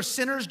up. They were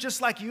sinners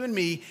just like you and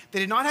me. They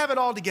did not have it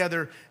all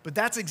together, but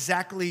that's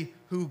exactly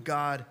who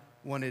God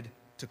wanted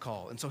to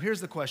call. And so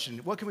here's the question.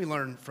 What can we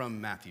learn from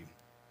Matthew?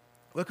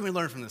 What can we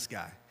learn from this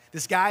guy?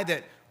 This guy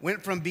that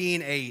went from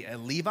being a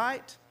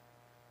Levite,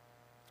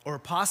 or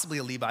possibly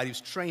a Levite, he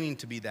was training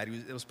to be that.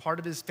 It was part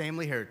of his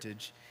family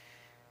heritage.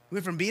 He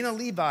went from being a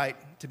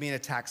Levite to being a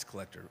tax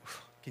collector.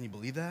 Can you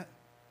believe that?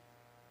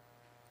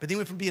 But then he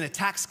went from being a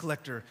tax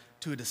collector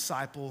to a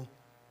disciple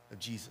of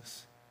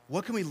Jesus.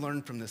 What can we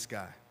learn from this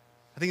guy?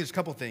 I think there's a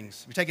couple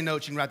things. If you're taking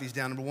notes, you can write these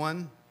down. Number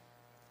one,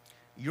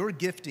 your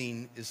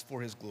gifting is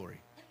for his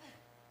glory.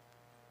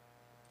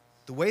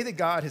 The way that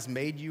God has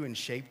made you and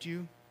shaped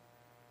you,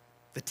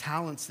 the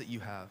talents that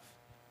you have,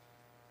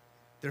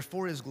 they're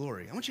for his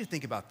glory. I want you to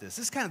think about this.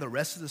 This is kind of the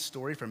rest of the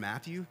story for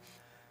Matthew.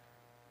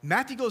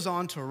 Matthew goes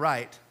on to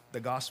write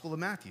the Gospel of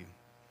Matthew.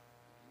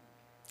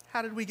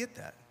 How did we get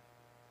that?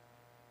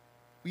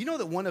 Well, you know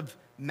that one of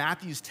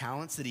Matthew's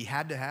talents that he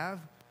had to have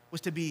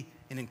was to be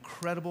an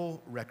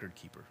incredible record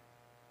keeper.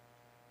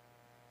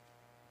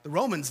 The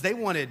Romans, they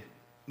wanted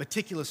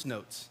meticulous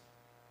notes.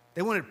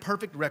 They wanted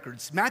perfect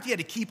records. Matthew had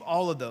to keep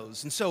all of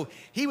those. And so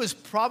he was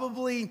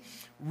probably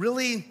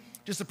really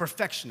just a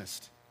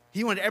perfectionist.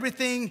 He wanted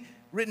everything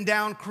written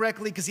down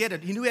correctly because he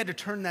knew he had to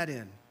turn that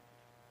in.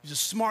 He was a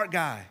smart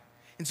guy.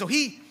 And so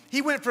he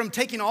went from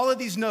taking all of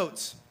these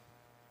notes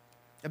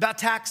about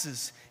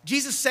taxes.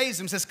 Jesus saves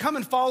him, says, come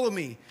and follow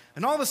me.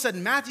 And all of a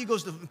sudden, Matthew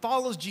goes to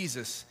follows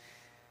Jesus.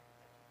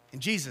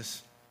 And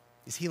Jesus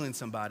is healing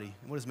somebody.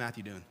 And what is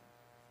Matthew doing?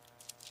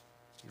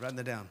 He's writing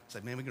that down. It's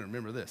like, man, we're going to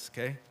remember this,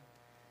 okay?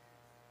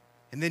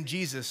 And then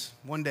Jesus,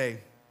 one day,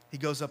 he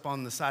goes up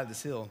on the side of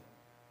this hill,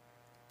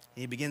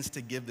 and he begins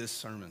to give this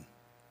sermon.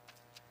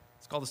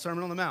 It's called the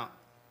Sermon on the Mount.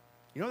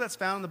 You know where that's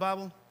found in the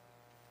Bible?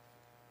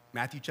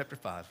 Matthew chapter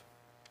 5.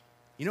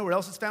 You know where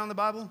else it's found in the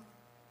Bible?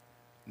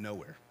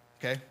 Nowhere,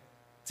 okay?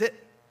 That's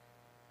it.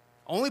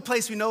 Only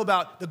place we know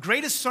about the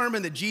greatest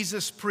sermon that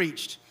Jesus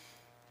preached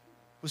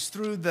was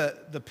through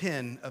the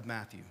pen of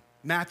Matthew.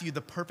 Matthew,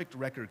 the perfect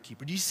record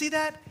keeper. Do you see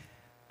that?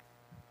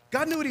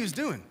 God knew what he was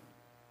doing.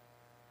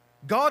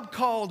 God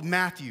called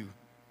Matthew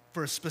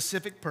for a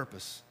specific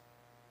purpose,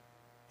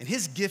 and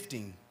his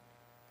gifting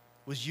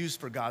was used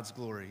for God's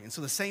glory. And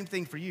so the same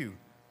thing for you.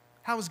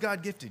 How has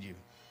God gifted you?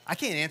 I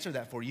can't answer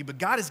that for you, but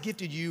God has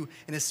gifted you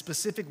in a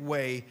specific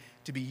way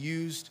to be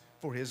used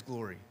for his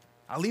glory.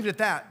 I'll leave it at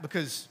that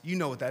because you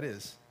know what that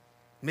is.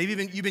 Maybe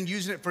you've been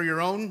using it for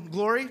your own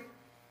glory. And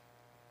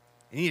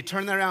you need to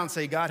turn that around and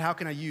say, God, how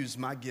can I use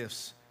my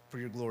gifts for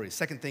your glory?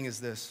 Second thing is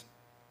this.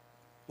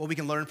 What we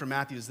can learn from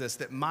Matthew is this,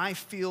 that my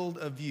field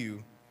of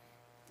view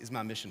is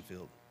my mission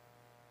field.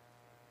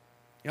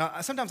 You know,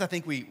 sometimes I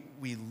think we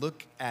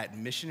look at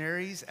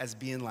missionaries as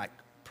being like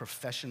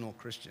professional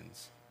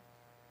Christians.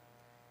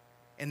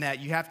 And that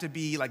you have to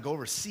be like go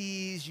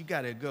overseas, you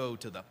got to go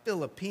to the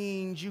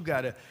Philippines, you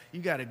got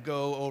to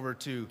go over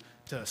to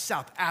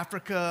South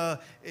Africa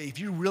if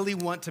you really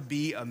want to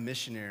be a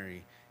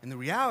missionary. And the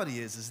reality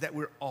is that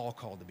we're all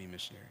called to be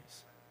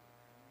missionaries.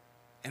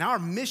 And our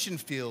mission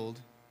field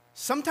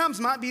sometimes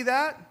might be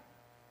that,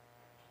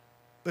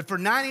 but for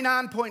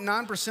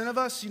 99.9% of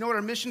us, you know what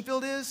our mission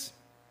field is?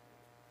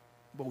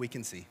 What we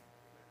can see.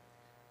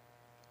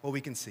 What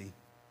we can see.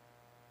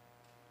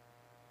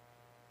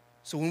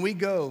 So when we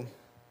go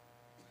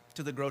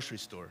to the grocery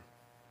store,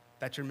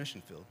 that's your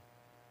mission field.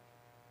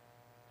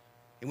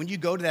 And when you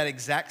go to that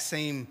exact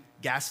same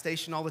gas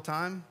station all the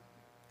time,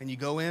 and you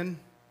go in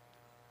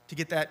to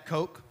get that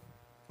Coke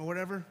or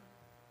whatever,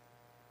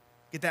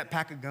 get that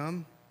pack of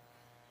gum,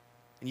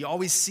 and you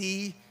always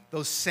see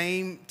those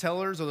same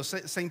tellers or those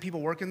same people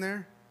working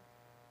there,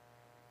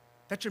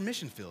 that's your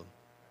mission field.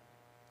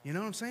 You know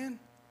what I'm saying?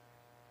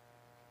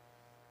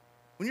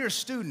 When you're a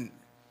student,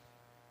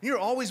 you're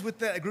always with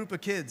that group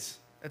of kids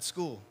at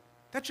school.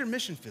 That's your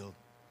mission field.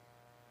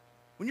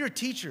 When you're a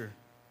teacher,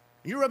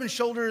 and you're rubbing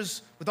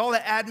shoulders with all the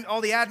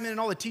admin and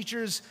all the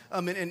teachers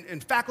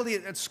and faculty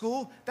at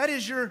school, that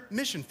is your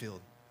mission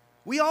field.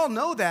 We all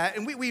know that,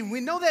 and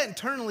we know that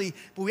internally,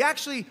 but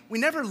we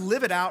never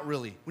live it out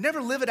really. We never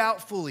live it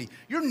out fully.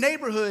 Your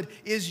neighborhood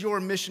is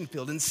your mission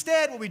field.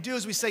 Instead, what we do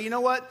is we say, you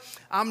know what?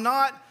 I'm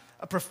not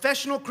a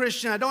professional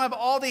Christian. I don't have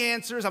all the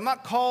answers. I'm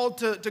not called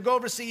to go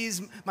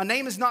overseas. My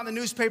name is not in the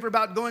newspaper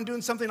about going and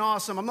doing something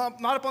awesome. I'm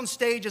not up on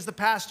stage as the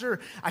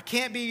pastor. I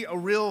can't be a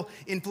real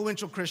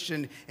influential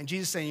Christian. And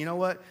Jesus is saying, you know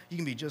what? You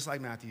can be just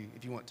like Matthew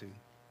if you want to.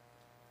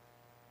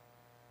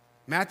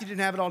 Matthew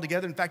didn't have it all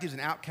together. In fact, he was an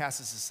outcast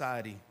of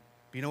society.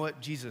 But you know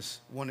what? Jesus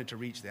wanted to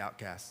reach the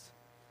outcasts.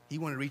 He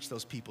wanted to reach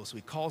those people. So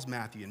he calls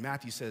Matthew, and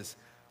Matthew says,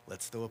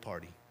 let's throw a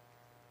party.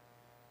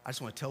 I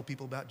just want to tell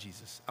people about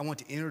Jesus. I want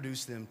to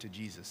introduce them to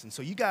Jesus. And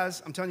so you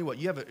guys, I'm telling you what,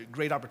 you have a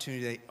great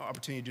opportunity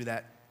to do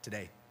that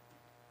today.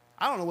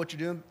 I don't know what you're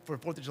doing for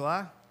 4th of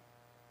July.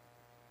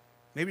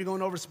 Maybe you're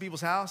going over to some people's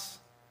house.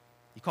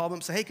 You call them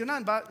and say, hey, can I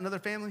invite another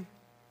family?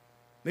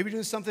 Maybe you're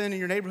doing something in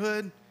your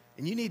neighborhood,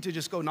 and you need to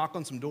just go knock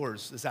on some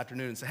doors this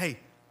afternoon and say, hey,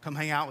 come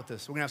hang out with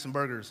us. We're going to have some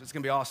burgers. It's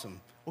going to be awesome.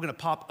 We're going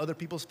to pop other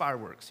people's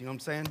fireworks. You know what I'm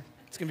saying?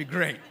 It's going to be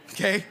great,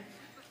 okay?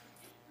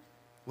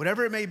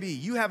 Whatever it may be,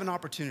 you have an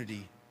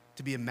opportunity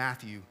to be a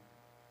Matthew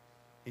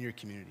in your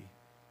community.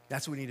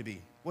 That's what we need to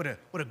be. What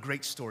a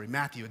great story.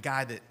 Matthew, a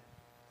guy that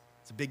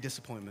it's a big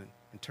disappointment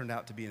and turned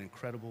out to be an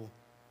incredible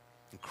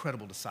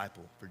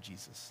disciple for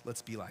Jesus.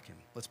 Let's be like him.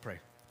 Let's pray.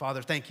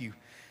 Father, thank you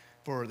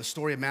for the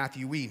story of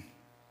Matthew.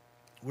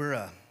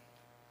 We're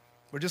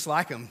just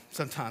like him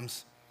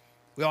sometimes.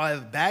 We all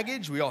have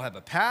baggage. We all have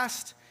a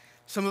past.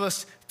 Some of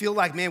us feel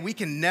like, man, we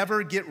can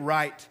never get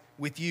right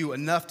with you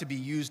enough to be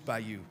used by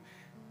you.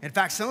 In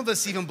fact, some of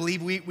us even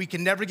believe we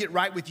can never get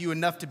right with you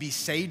enough to be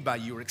saved by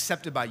you or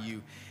accepted by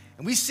you.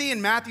 And we see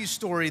in Matthew's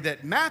story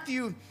that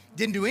Matthew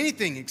didn't do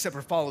anything except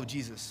for follow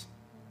Jesus.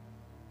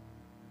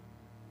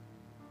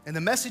 And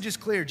the message is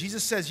clear.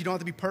 Jesus says you don't have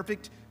to be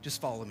perfect,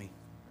 just follow me.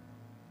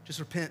 Just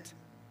repent.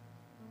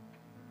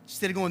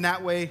 Instead of going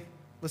that way,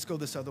 let's go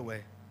this other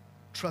way.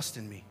 Trust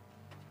in me.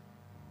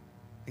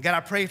 And God, I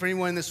pray for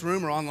anyone in this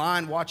room or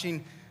online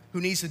watching who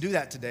needs to do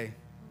that today.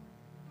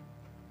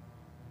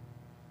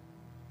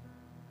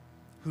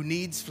 Who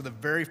needs for the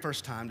very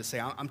first time to say,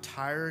 I'm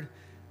tired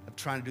of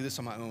trying to do this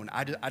on my own.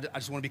 I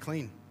just want to be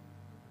clean.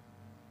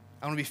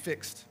 I want to be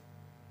fixed.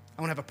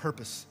 I want to have a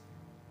purpose.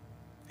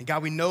 And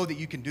God, we know that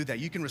you can do that.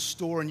 You can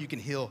restore and you can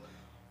heal.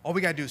 All we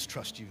got to do is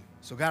trust you.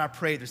 So God, I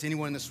pray if there's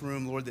anyone in this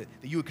room, Lord, that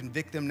you would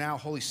convict them now.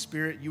 Holy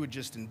Spirit, you would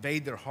just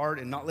invade their heart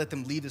and not let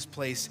them leave this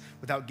place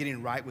without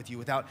getting right with you,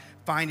 without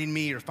finding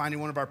me or finding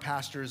one of our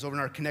pastors over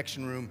in our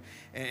connection room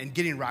and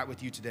getting right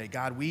with you today.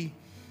 God, we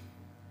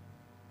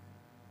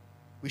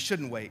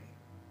shouldn't wait.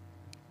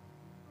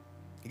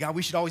 God,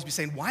 we should always be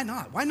saying, why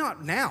not? Why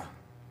not now?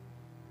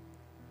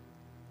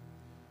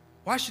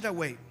 Why should I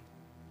wait?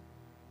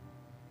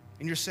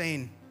 And you're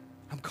saying,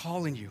 I'm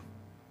calling you.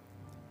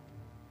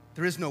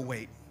 There is no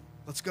wait.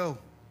 Let's go.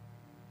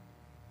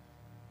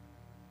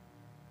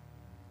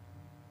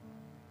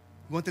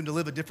 You want them to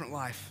live a different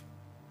life.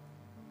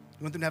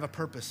 You want them to have a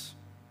purpose.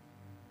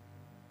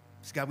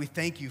 So God, we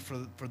thank you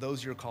for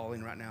those you're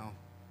calling right now.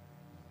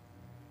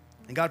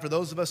 And God, for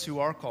those of us who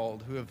are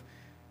called,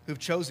 who've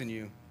chosen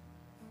you,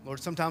 Lord,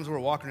 sometimes we're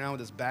walking around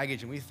with this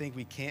baggage and we think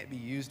we can't be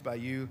used by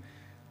you.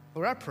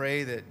 Lord, I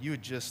pray that you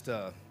would just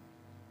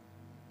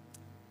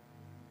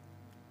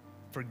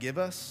forgive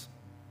us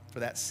for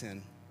that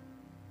sin.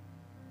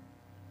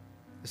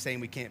 The saying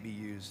we can't be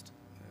used.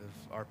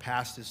 If our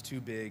past is too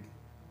big.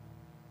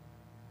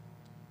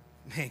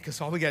 Man,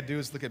 because all we got to do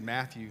is look at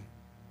Matthew,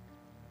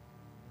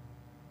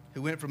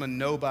 who went from a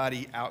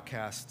nobody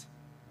outcast,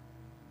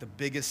 the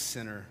biggest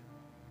sinner,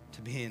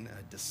 to being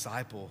a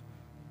disciple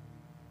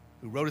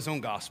who wrote his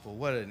own gospel.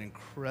 What an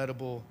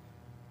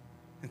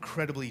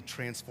incredibly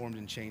transformed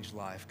and changed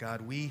life.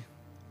 God, we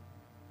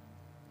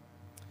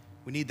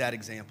need that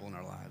example in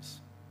our lives.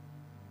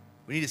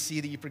 We need to see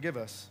that you forgive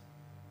us.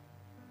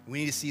 We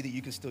need to see that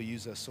you can still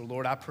use us. So,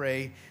 Lord, I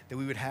pray that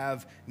we would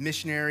have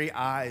missionary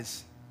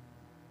eyes,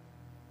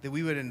 that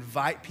we would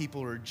invite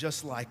people who are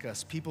just like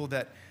us, people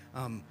that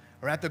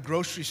are at the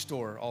grocery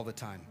store all the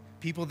time,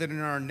 people that are in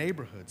our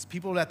neighborhoods,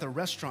 people at the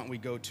restaurant we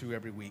go to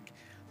every week.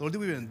 Lord, that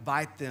we would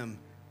invite them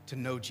to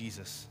know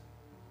Jesus.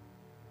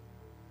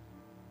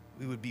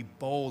 We would be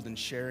bold in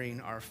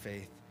sharing our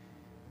faith.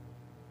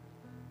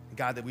 And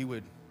God, that we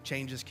would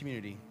change this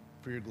community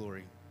for your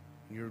glory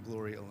and your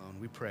glory alone.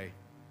 We pray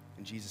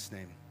in Jesus'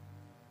 name.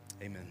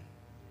 Amen.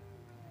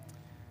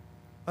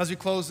 As we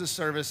close this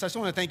service, I just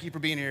want to thank you for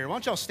being here. Why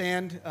don't y'all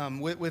stand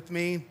with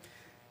me,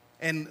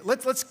 and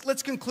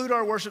let's conclude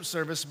our worship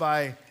service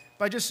by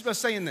just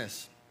saying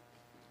this.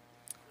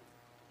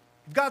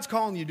 If God's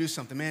calling you to do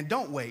something, man,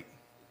 don't wait.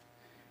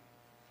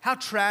 How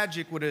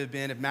tragic would it have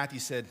been if Matthew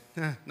said,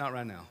 not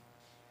right now.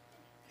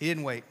 He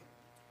didn't wait.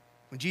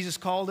 When Jesus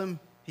called him,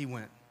 he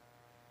went.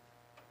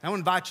 I want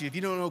to invite you, if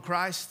you don't know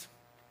Christ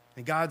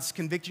and God's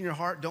convicting your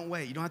heart, don't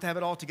wait. You don't have to have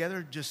it all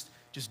together. Just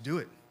do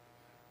it.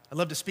 I'd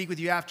love to speak with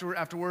you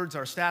afterwards.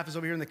 Our staff is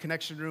over here in the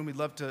connection room. We'd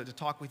love to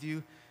talk with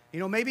you. You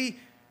know, maybe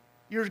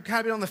you're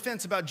kind of on the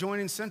fence about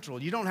joining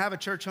Central. You don't have a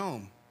church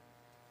home.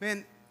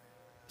 Man,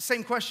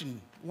 same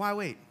question. Why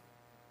wait?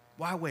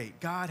 Why wait?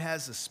 God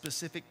has a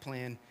specific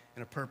plan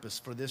and a purpose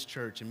for this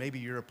church, and maybe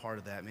you're a part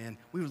of that, man.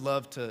 We would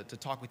love to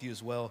talk with you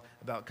as well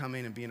about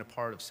coming and being a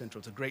part of Central.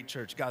 It's a great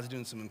church. God's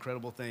doing some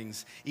incredible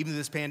things. Even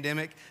this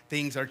pandemic,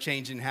 things are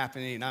changing,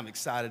 happening, and I'm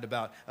excited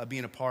about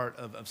being a part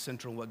of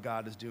Central and what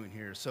God is doing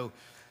here. So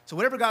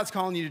whatever God's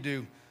calling you to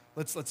do,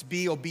 let's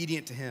be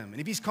obedient to him. And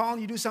if he's calling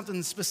you to do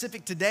something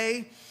specific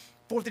today,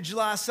 4th of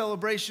July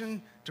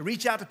celebration, to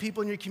reach out to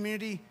people in your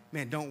community,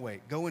 man, don't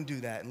wait. Go and do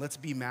that, and let's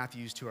be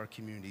Matthews to our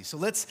community. So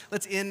let's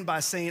end by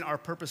saying our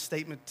purpose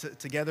statement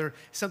together,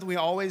 something we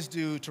always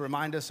do to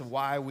remind us of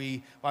why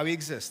we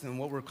exist and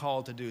what we're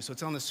called to do. So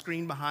it's on the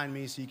screen behind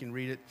me so you can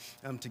read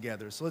it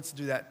together. So let's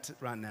do that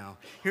right now.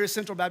 Here at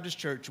Central Baptist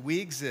Church, we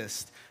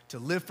exist to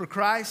live for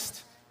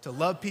Christ, to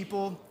love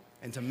people,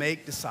 and to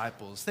make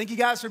disciples. Thank you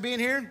guys for being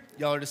here.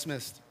 Y'all are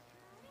dismissed.